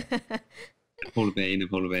 A polar bear in a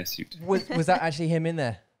polar bear suit. Was that actually him in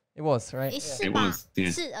there? It was, right? 是 It 吧？ was,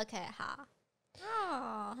 yeah. 是 OK， 好。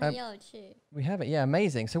哦，很有趣。 We have it. Yeah,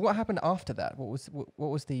 amazing. So what happened after that? What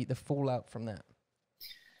was the fallout from that?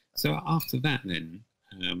 So after that, then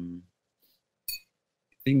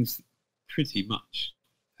things pretty much,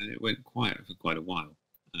 and it went quiet for quite a while.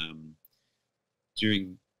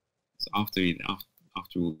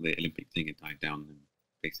 After all the Olympic thing had died down, and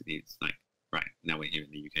basically it's like, right, now we're here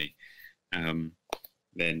in the UK.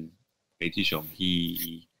 Then Beiji Xiong,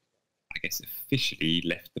 he, I guess, officially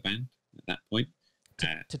left the band at that point.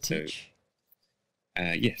 To teach?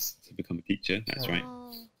 Yes, to become a teacher, that's right.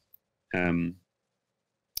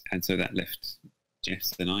 And so that left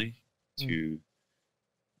Jess and I to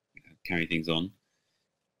carry things on,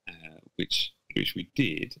 which we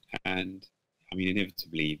did. And I mean,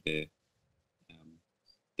 inevitably,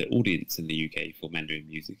 the audience in the UK for Mandarin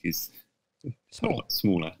music is a lot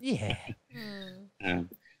smaller. Yeah.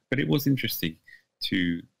 But it was interesting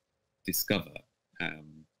to discover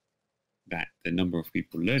that the number of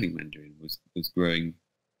people learning Mandarin was growing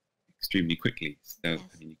extremely quickly. So,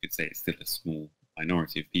 I mean, you could say it's still a small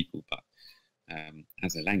minority of people, but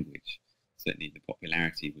as a language, certainly the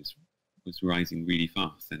popularity was rising really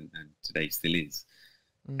fast, and today still is.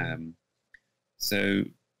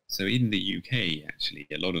 So in the UK, actually,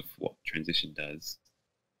 a lot of what Transition does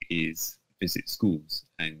is visit schools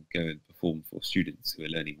and go and perform for students who are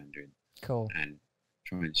learning Mandarin. Cool. And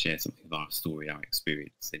try and share something of our story, our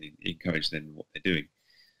experience, and encourage them in what they're doing.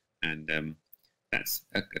 And that's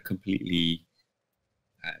a completely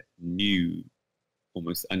new,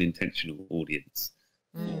 almost unintentional audience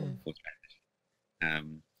for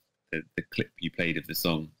Chinglish. The clip you played of the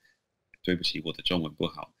song, 对不起，我的中文不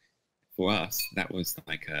好, for us, that was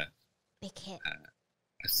like a big hit.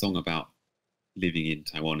 A song about living in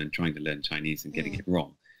Taiwan and trying to learn Chinese and getting it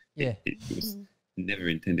wrong. Yeah. It was never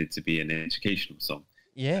intended to be an educational song.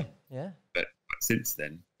 Yeah. But since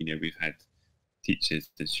then, we've had teachers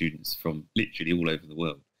and students from literally all over the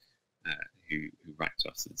world who write to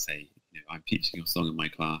us and say, I'm teaching your song in my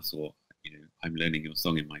class, or I'm learning your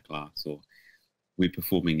song in my class, or we're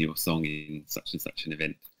performing your song in such and such an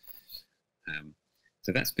event.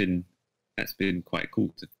 So that's been quite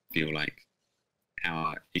cool to feel like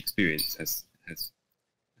our experience has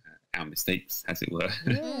our mistakes, as it were,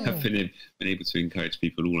 have been able to encourage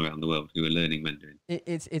people all around the world who are learning Mandarin.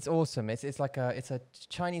 It's awesome. It's like it's a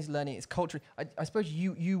Chinese learning. It's culture. I suppose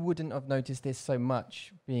you wouldn't have noticed this so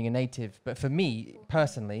much being a native, but for me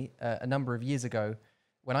personally, a number of years ago,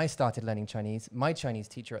 when I started learning Chinese, my Chinese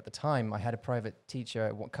teacher at the time, I had a private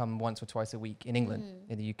teacher come once or twice a week in England,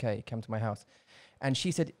 in the UK, come to my house. And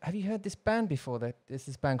she said, have you heard this band before? There's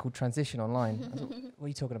this band called Transition Online. I thought, what are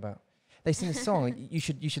you talking about? They sing a song. You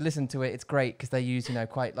should listen to it. It's great because they use,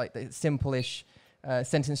 quite like the simple-ish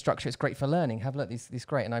sentence structure. It's great for learning. Have a look. This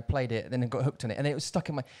great. And I played it, and then I got hooked on it. And it was stuck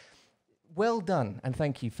in my... Well done, and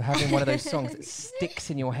thank you for having one of those songs that sticks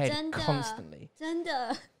in your head constantly. 真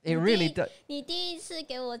的 It really does. 你第一次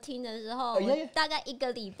给我听的时候，我大概1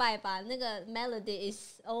个礼拜吧，那个 melody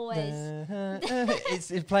is always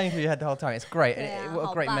it's playing through your head the whole time. It's great.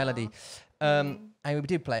 What a great melody. 哦 And we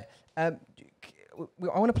did play it. I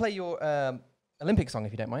want to play your Olympic song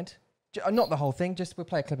if you don't mind. Not the whole thing, just we'll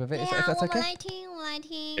play a clip of it. 对 If 啊， that's 我们 okay. 来听，我们来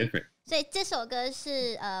听。 Go for it. 所以这首歌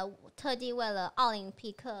是特地为了奥林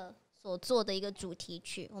匹克所做的一个主题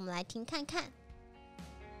曲，我们来听看看。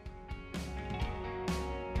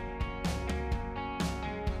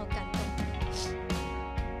好感动。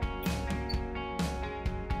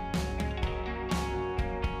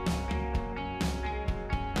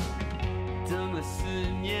等了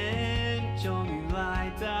4年，终于来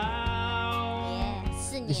到。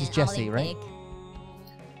 4年 This is Jessie, right?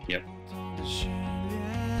 Yep.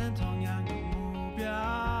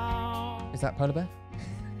 Is that Polar Bear?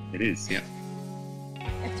 It is, yeah.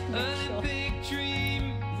 Olympic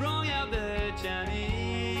dream，荣耀的家庭，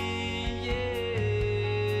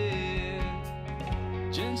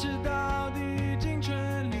坚持到底，尽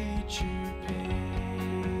全力去拼。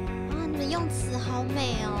啊，你的用词好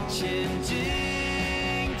美哦。前进，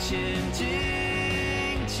前进，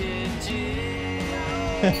前进，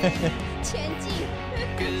前进。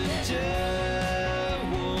跟着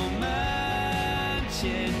我们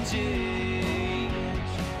前进。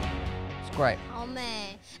 It's great. 好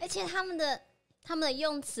美，而且他们的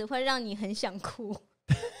用词会让你很想哭。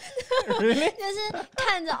 Really? 就是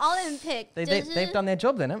看着 Olympic， They've done their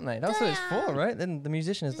job then, haven't they? That's what it's 对啊 for, right? Then the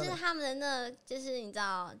musician has 就 done 是 it. 他们的那，就是你知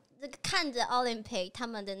道，这个看着 Olympic 他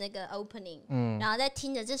们的那个 opening，然后再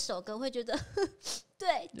听着这首歌，会觉得，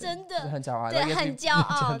对，真的，很骄傲，对，很骄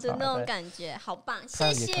傲的那种对感觉，好棒， Proud 谢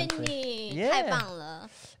of your 谢 country. 你， Yeah. 太棒了，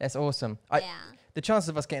 That's awesome. 对啊 The chances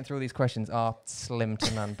of us getting through all these questions are slim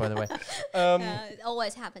to none, by the way. It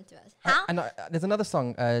always happen to us。好， And there's another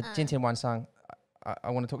song, 今天晚上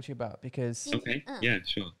I want to talk to you about because Okay, yeah,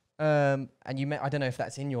 sure. and I don't know if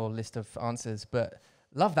that's in your list of answers, but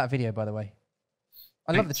love that video, by the way.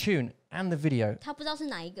 I love the tune and the video 他不知道是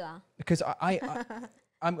哪一个啊？ because I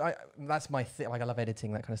that's my thing. Like I love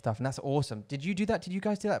editing that kind of stuff, and that's awesome. Did you do that? Did you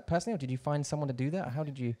guys do that personally, or did you find someone to do that? How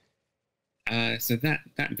did you? So that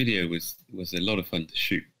video was a lot of fun to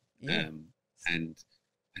shoot. Yeah. And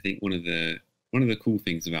I think one of the cool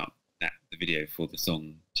things about the video for the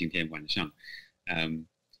song 今天晚上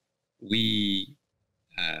we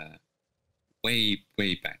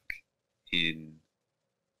way back in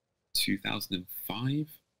 2005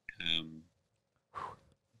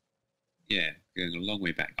 going a long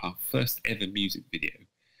way back, our first ever music video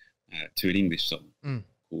to an English song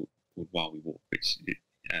called While We Walk, which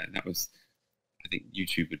that was, I think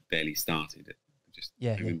YouTube had barely started.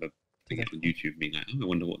 I remember looking on YouTube being like, I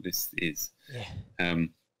wonder what this is.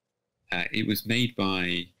 It was made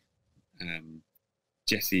by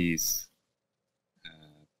Jesse's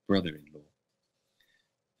brother-in-law,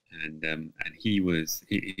 and he was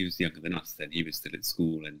younger than us then. He was still at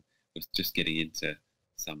school and was just getting into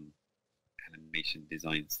some animation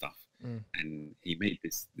design stuff. And he made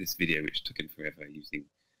this video, which took him forever, using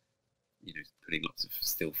putting lots of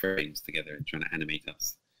still frames together and trying to animate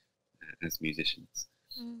us as musicians.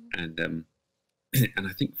 and and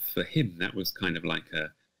I think for him that was kind of like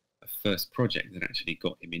a first project that actually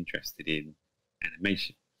got him interested in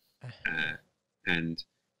animation, and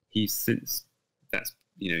he's since that's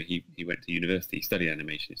he went to university, studied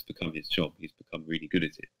animation. It's become his job. He's become really good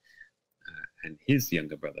at it, and his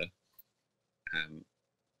younger brother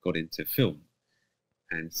got into film,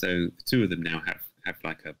 and so the two of them now have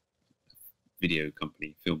like a video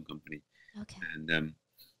company, film company. Okay.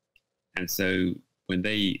 And so when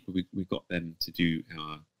we got them to do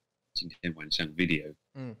our 今天晚上 video,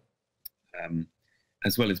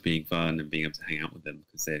 as well as being fun and being able to hang out with them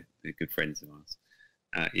because they're good friends of ours,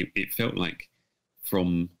 it felt like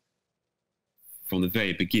from the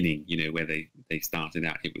very beginning, where they started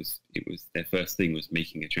out, it was their first thing was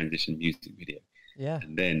making a transition music video,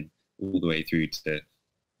 and then all the way through to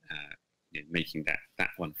making that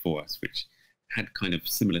one for us, which had kind of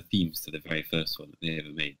similar themes to the very first one that they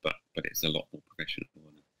ever made, but it's a lot more professional.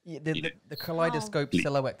 The kaleidoscope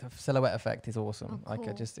silhouette effect is awesome. Oh, cool.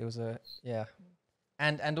 It was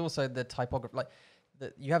and also the typography,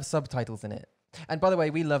 you have subtitles in it. And by the way,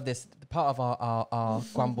 we love this. The part of our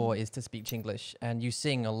Guanbo is to speak Chinglish, and you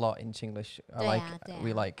sing a lot in Chinglish.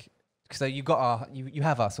 We like. So you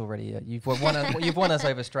have us already. You've won us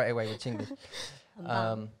over straight away with Chinglish.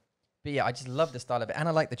 But yeah, I just love the style of it, and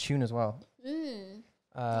I like the tune as well.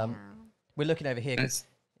 We're looking over here.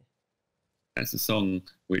 That's a song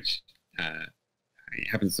which it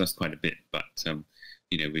happens to us quite a bit, but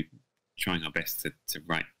we're trying our best to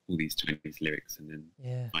write all these Chinese lyrics and then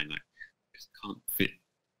find just can't fit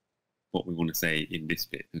what we want to say in this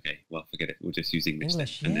bit. Okay, well, forget it. We'll just use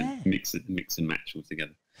English and then mix and match all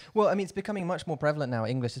together. Well, I mean, it's becoming much more prevalent now,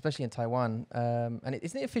 English, especially in Taiwan. And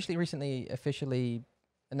isn't it officially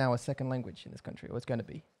now a second language in this country, or it's going to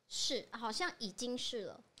be? 是，好像已经是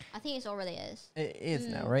了. I think it already is. It is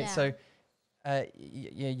now, right? So,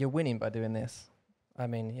 you're winning by doing this. I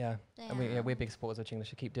mean, we're big supporters of Chinglish.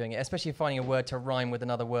 So keep doing it, especially finding a word to rhyme with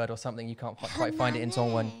another word or something you can't quite find it in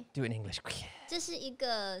Zhongwen. Do it in English. 这是一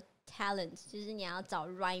个 talent, 就是你要找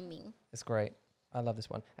rhyming. It's great. I love this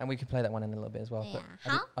one, and we could play that one in a little bit as well. Yeah.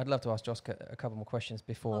 But I'd love to ask Joska a couple more questions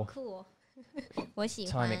before cool. 我喜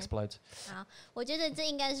欢 time explodes. 好，我觉得这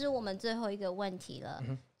应该是我们最后一个问题了，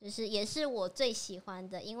就是也是我最喜欢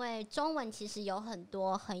的，因为中文其实有很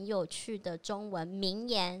多很有趣的中文名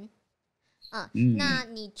言。那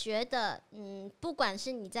你觉得，不管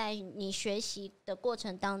是你在你学习的过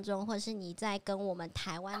程当中，或是你在跟我们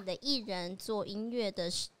台湾的艺人做音乐的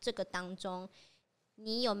这个当中，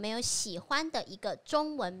你有没有喜欢的一个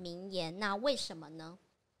中文名言？那为什么呢？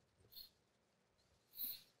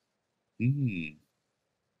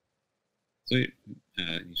所以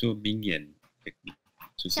你说名言，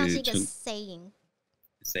就是像是一个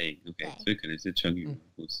saying，OK， 所以可能是成语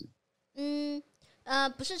或是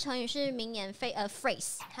不是成语，是名言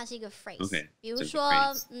phrase， 它是一个 phrase。比如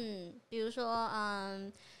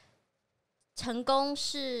说，成功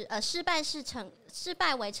是失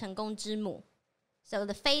败为成功之母。So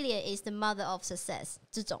the failure is the mother of success。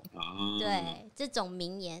这种，对，这种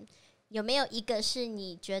名言有没有一个是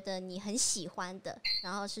你觉得你很喜欢的，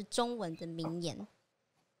然后是中文的名言？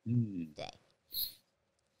对，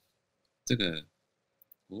这个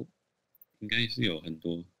应该是有很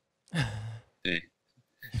多，对。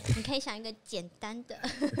你可以想一个简单的。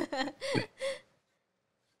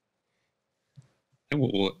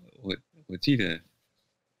我记得，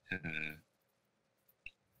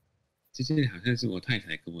之前好像是我太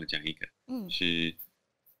太跟我讲一个，是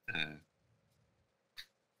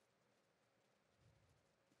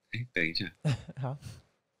等一下，好，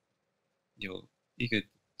有一个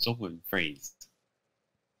中文 phrase，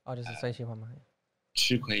 就是最喜欢吗？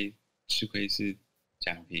吃亏是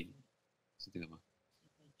占便宜，是这个吗？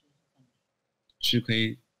吃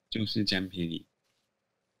亏就是占便宜。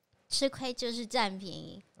吃亏就是占便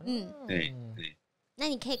宜。对。那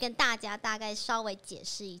你可以跟大家大概稍微解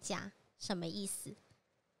释一下什么意思？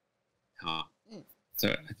好。So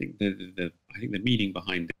I think the meaning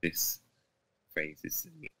behind this phrase is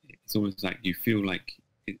it's almost like you feel like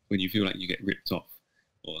when you feel like you get ripped off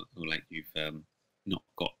or like you've not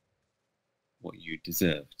got what you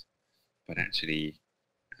deserved, but actually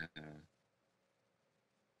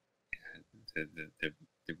the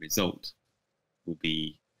result will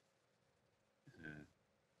be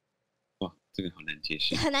哇，这个好难解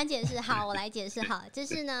释。很难解释，好，我来解释好了。就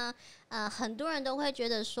是呢，很多人都会觉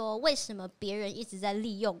得说，为什么别人一直在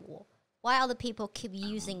利用我 ？Why other people keep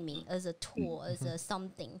using me as a tool, as a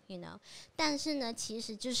something, you know？ 但是呢，其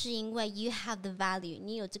实就是因为 you have the value，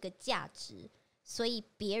 你有这个价值，所以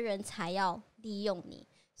别人才要利用你。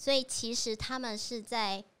所以其实他们是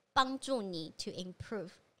在帮助你 to improve，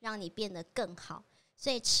 让你变得更好。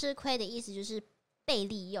所以吃亏的意思就是被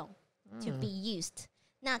利用、to be used。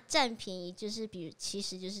那占便宜就是其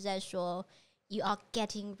实就是在说 you are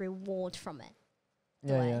getting reward from it。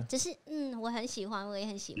对，就是我很喜欢，我也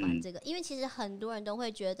很喜欢这个，因为其实很多人都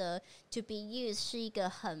会觉得 to be used 是一个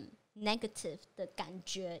很 negative 的感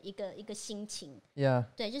觉，一个心情。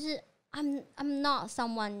对，就是 I'm not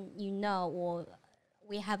someone you know or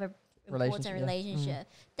we have a important relationship，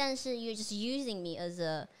但是 you're just using me as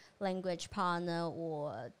a language partner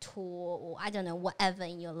or tool or I don't know whatever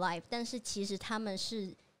in your life。但是其实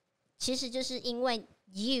就是因为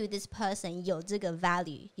you this person 有这个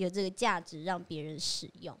value 有这个价值让别人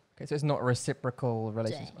使用。Okay, so it's not a reciprocal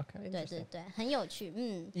relationship. Okay, 对，很有趣，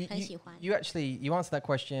很喜欢。You answered that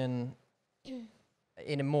question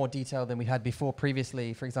in a more detail than we had before.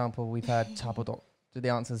 Previously, for example, we've had taboot. So the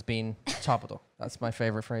answer's been taboot. That's my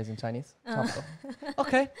favorite phrase in Chinese. Taboot.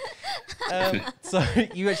 Okay. So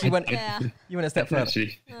you actually went a step further.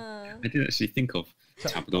 I didn't actually think of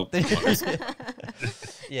taboot.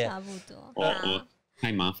 Yeah. 差不多。or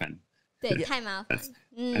太麻烦。对，太麻烦。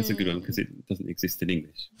That's a good one because it doesn't exist in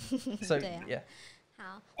English. So 对啊 yeah.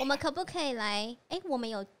 好，我们可不可以来？我们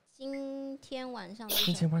有今天晚上的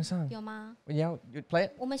今天晚上有吗？ Yeah, you play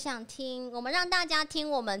it. 我们想听，我们让大家听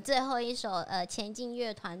我们最后一首前进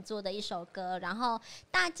乐团做的一首歌，然后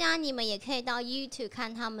大家你们也可以到 YouTube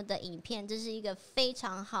看他们的影片，这是一个非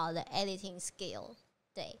常好的 editing skill。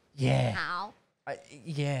对 Yeah. 好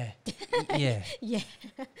Yeah.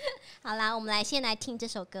 好啦，我们先来听这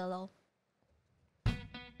首歌喽。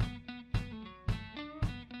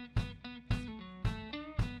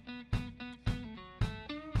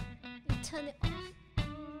Turn it off。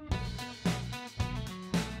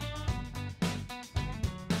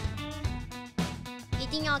一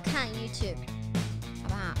定要看 YouTube， 好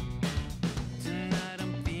不好？ Tonight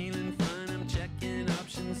I'm feeling fine. I'm checking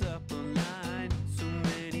options up online. So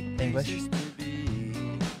many English. places to be.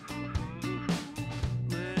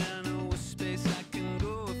 But I know a space I can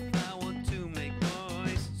go if I want to make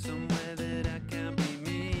noise. Somewhere that I can be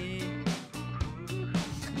me.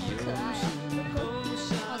 好可爱哦，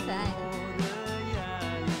好可爱的。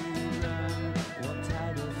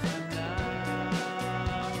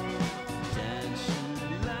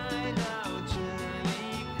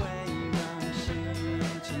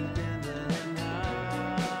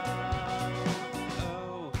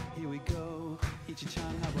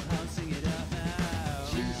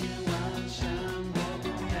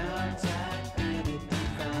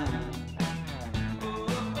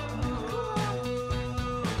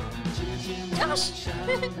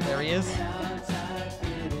There he is.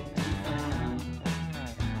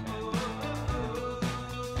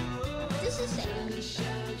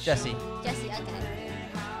 Jesse. Jesse, OK。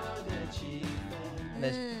 And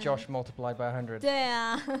there's Josh multiplied by 100. 对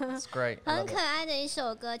啊， It's great. I 很 love 可 it. 爱的一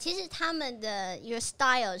首歌。其实他们的 Your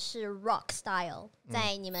Style 是 Rock Style，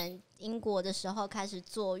在你们英国的时候开始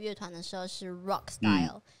做乐团的时候是 Rock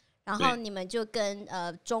Style，然后你们就跟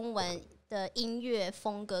中文的音乐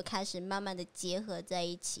风格开始慢慢的结合在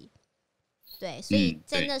一起。对，所以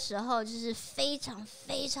在那时候就是非常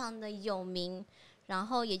非常的有名。然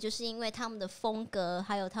后也就是因为他们的风格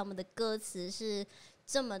还有他们的歌词是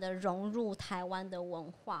这么的融入台湾的文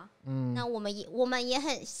化，那我们也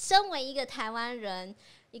很身为一个台湾人，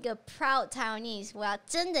一个 proud Taiwanese， 我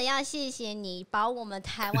真的要谢谢你把我们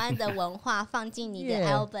台湾的文化放进你的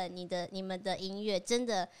album， 你们的音乐，真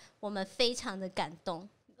的我们非常的感动。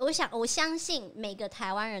我相信每个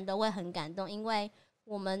台湾人都会很感动，因为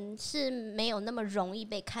我们是没有那么容易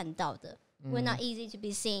被看到的。We're not easy to be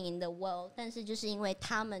seen in the world， 但是就是因为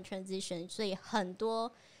他们 transition， 所以很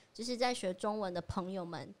多就是在学中文的朋友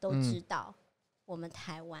们都知道我们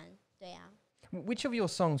台湾。对啊。Which of your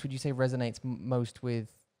songs would you say resonates most with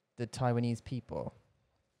the Taiwanese people?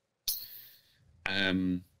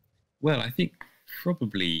 Well, I think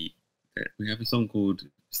probably we have a song called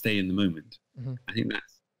 "Stay in the Moment." I think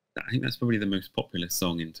that's probably the most popular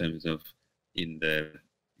song in terms of in the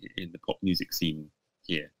pop music scene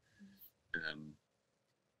here.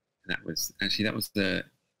 That was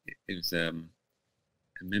a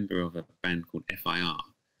member of a band called FIR.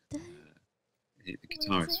 The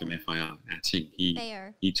guitarist from FIR, Ching,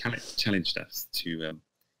 he challenged us to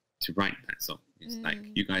write that song. It's like,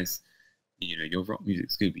 you guys, your rock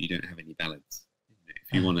music's good, but you don't have any ballads.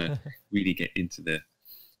 If you want to really get into the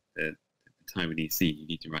Taiwanese scene, you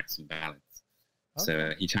need to write some ballads. Okay.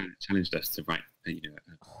 So he challenged us to write a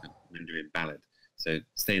Mandarin ballad. So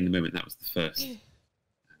 "Stay in the Moment", that was the first,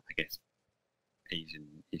 I guess,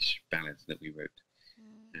 Asian-ish ballad that we wrote.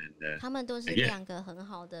 And 他们都是两个很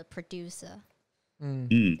好的 producer。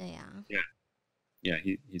Mm. 对呀、 Yeah,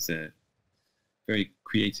 he's a very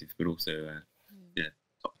creative, but also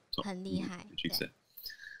top 很厉害， producer.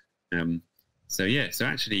 So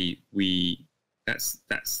actually that's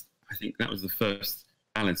I think that was the first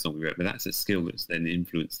ballad song we wrote, but that's a skill that's then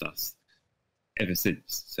influenced us ever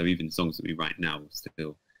since. So even the songs that we write now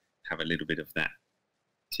still have a little bit of that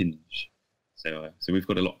tinge. So we've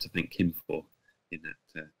got a lot to thank him for in that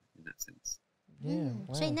sense. Yeah.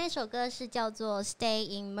 所以 Wow. 那首歌是叫做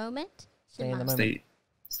Stay in Moment， 是 Stay in 吗 the moment.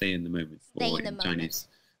 Stay in the moment, Stay or in the in moment. Chinese,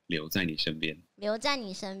 留在你身边。留在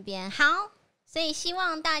你身边。好，所以希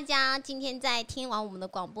望大家今天在听完我们的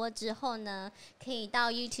广播之后呢，可以到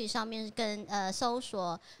YouTube 上面搜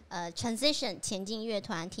索Transition 前进乐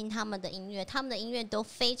团，听他们的音乐。他们的音乐都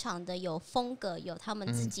非常的有风格，有他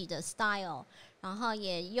们自己的 style，然后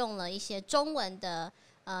也用了一些中文的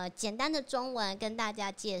简单的中文跟大家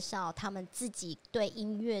介绍他们自己对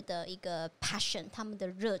音乐的一个 passion， 他们的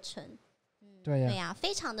热忱。对呀对呀，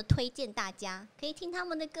非常的推荐大家可以听他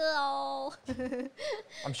们的歌哦。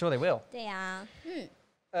 I'm sure they will. 对呀，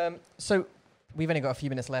 So we've only got a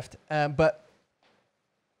few minutes left, but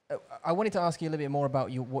I wanted to ask you a little bit more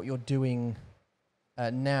about what you're doing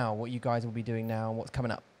now, what you guys will be doing now, and what's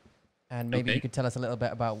coming up. And maybe Okay. you could tell us a little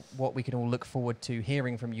bit about what we can all look forward to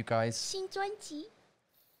hearing from you guys 新专辑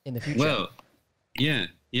in the future. Well, yeah,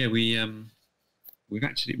 we're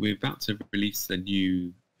about to release a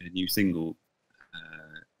new single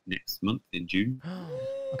next month in June.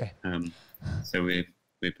 Okay. So we're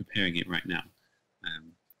preparing it right now.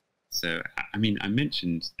 So I mean, I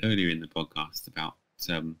mentioned earlier in the podcast about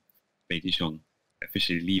Bei Jishong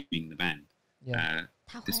officially leaving the band. Yeah.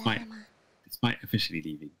 他回来了吗？ Despite officially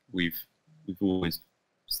leaving, we've always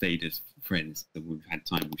stayed as friends, and we've had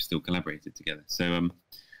time. We've still collaborated together.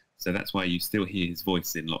 So that's why you still hear his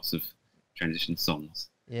voice in lots of transition songs.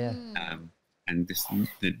 Yeah. And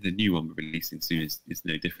the new one we're releasing soon is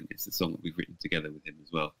no different. It's a song that we've written together with him as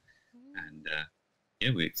well. And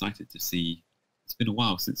we're excited to see. It's been a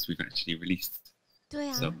while since we've actually released 对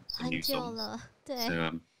啊 some 很 new 久 songs. 了，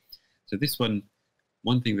对， So this one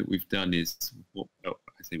thing that we've done is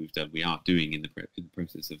we are doing in the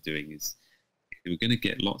process of doing is we're going to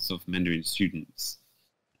get lots of Mandarin students,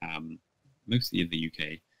 mostly in the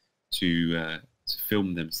UK, to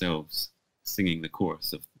film themselves singing the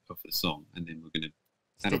chorus of the song, and then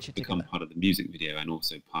that'll Stitch it become together. part of the music video and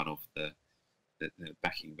also part of the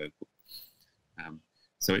backing vocal.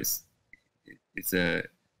 So it's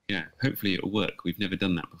hopefully it'll work. We've never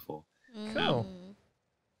done that before. Cool.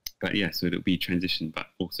 But yeah, so it'll be transition, but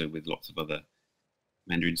also with lots of other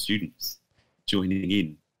Mandarin students joining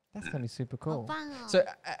in. That's going to be super 好 cool. 棒哦。 So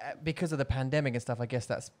because of the pandemic and stuff, I guess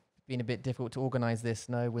that's been a bit difficult to organize this,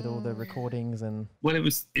 no, with all the recordings and... Well, that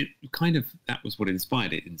was what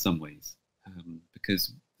inspired it in some ways,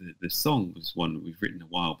 because the song was one that we've written a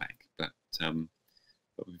while back, but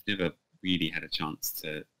we've never really had a chance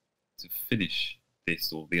to finish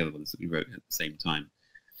this or the other ones that we wrote at the same time.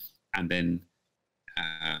 And then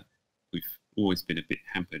we've always been a bit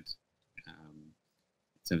hampered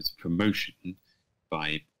in terms of promotion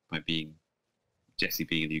by being Jesse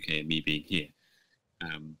being in the UK and me being here.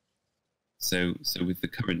 So with the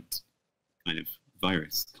current kind of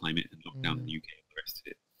virus climate and lockdown in the UK and the rest of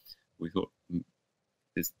it, we thought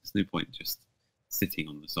there's no point just sitting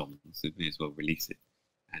on the song, so we may as well release it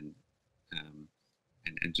and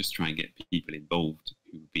just try and get people involved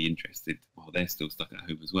who would be interested while they're still stuck at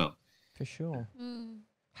home as well. For sure.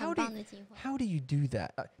 很 How 棒的计划。 do you do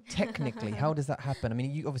that? Technically, how does that happen? I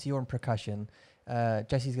mean, you're in percussion.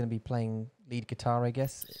 Jesse's going to be playing lead guitar, I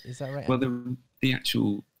guess. Is that right? Well, the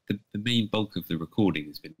main bulk of the recording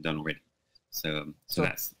has been done already, so So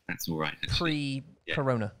that's all right. Actually.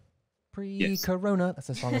 Pre-corona. Pre-corona. That's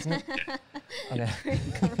a song, isn't it? Okay.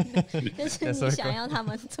 就是你想要他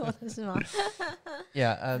们做的是吗？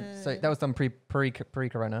 Yeah. So that was done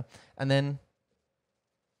pre-corona, and then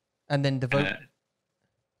the vocal.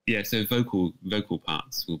 So vocal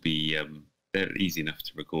parts will be they're easy enough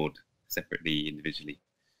to record separately, individually.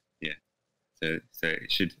 Yeah. So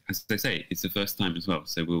it should, as I say, it's the first time as well.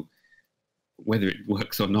 So whether it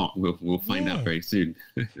works or not, we'll find out very soon.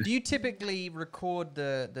 Do you typically record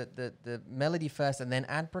the melody first and then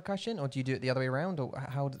add percussion, or do you do it the other way around, or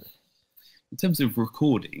how? In terms of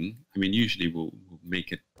recording, I mean, usually we'll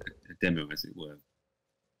make a demo, as it were,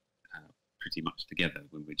 pretty much together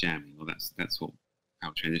when we're jamming. Well, that's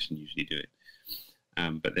how transition usually do it.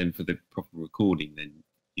 But then for the proper recording, then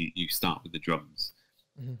you start with the drums.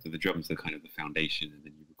 Mm-hmm. So the drums are kind of the foundation, and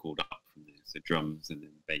then you record up from there. So drums, and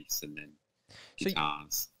then bass, and then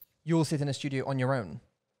guitars. You'll sit in a studio on your own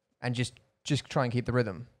and just try and keep the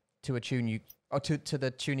rhythm. to a tune to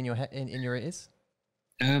the tune in your head in your ears?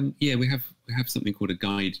 Yeah, we have something called a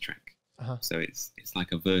guide track. Uh-huh. So it's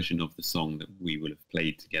like a version of the song that we will have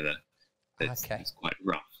played together. That's quite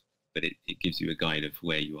rough, but it gives you a guide of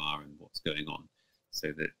where you are and what's going on,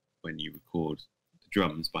 so that when you record the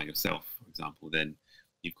drums by yourself, for example, then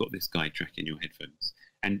you've got this guide track in your headphones.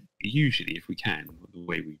 And usually, if we can, the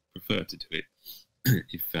way we prefer to do it,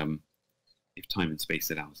 if time and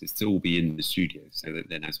space allows, is to all be in the studio, so that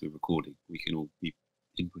then as we're recording, we can all be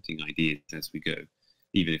inputting ideas as we go,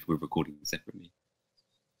 even if we're recording separately.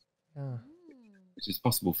 Yeah. Which is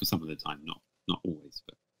possible for some of the time, not always,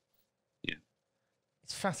 but yeah.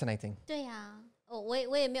 It's fascinating. 对呀，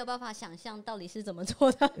我也没有办法想象到底是怎么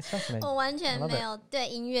做的， It's fascinating. 我完全没有对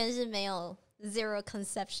音乐是没有 zero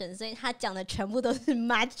conception， 所以他讲的全部都是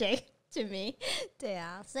magic to me。对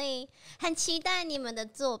啊，所以很期待你们的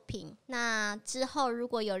作品。那之后如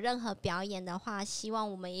果有任何表演的话，希望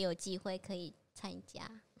我们也有机会可以参加，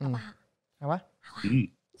好不好？好啊。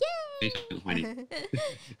非常欢迎。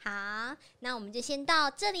好，那我们就先到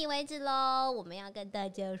这里为止喽。我们要跟大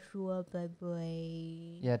家说拜拜。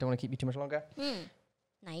Yeah, don't want to keep you too much longer.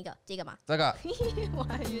 哪一个？这个吗？这个。我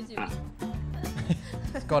还以为是。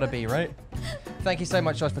It's gotta be, right? Thank you so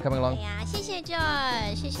much, Josh, for coming 哎 along. 呀，谢谢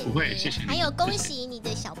Josh， 谢谢不会谢谢你，还有恭喜你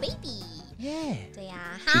的小 baby。 Yeah. 对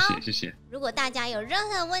呀，好，谢谢。如果大家有任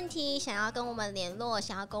何问题想要跟我们联络，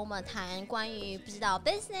想要跟我们谈关于不知道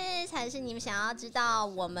business， 还是你们想要知道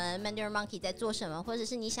我们 Mandarin Monkey 在做什么，或者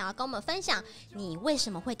是你想要跟我们分享你为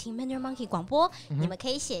什么会听 Mandarin Monkey 广播，你们可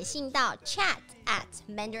以写信到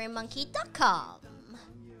chat@mandarinmonkey.com。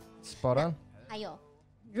 Spot on. 还有，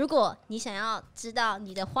如果你想要知道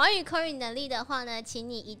你的华语口语能力的话呢，请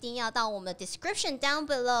你一定要到我们的 description down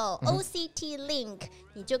below OCT link，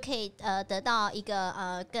 你就可以得到一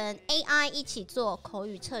个跟 AI 一起做口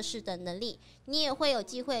语测试的能力。你也会有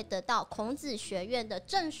机会得到孔子学院的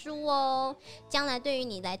证书哦。将来对于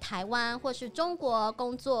你来台湾或是中国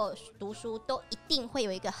工作、读书，都一定会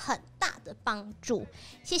有一个很大的帮助。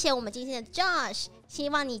谢谢我们今天的 Josh， 希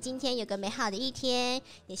望你今天有个美好的一天，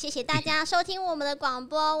也谢谢大家收听我们的广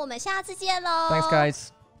播，我们下次见喽 Thanks, guys.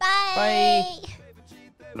 拜 Bye.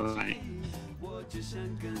 拜。我只想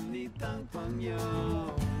跟你当朋友。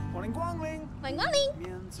欢迎光临，欢迎光临，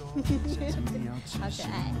面坐，想着你要吃好可什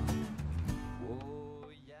爱。么。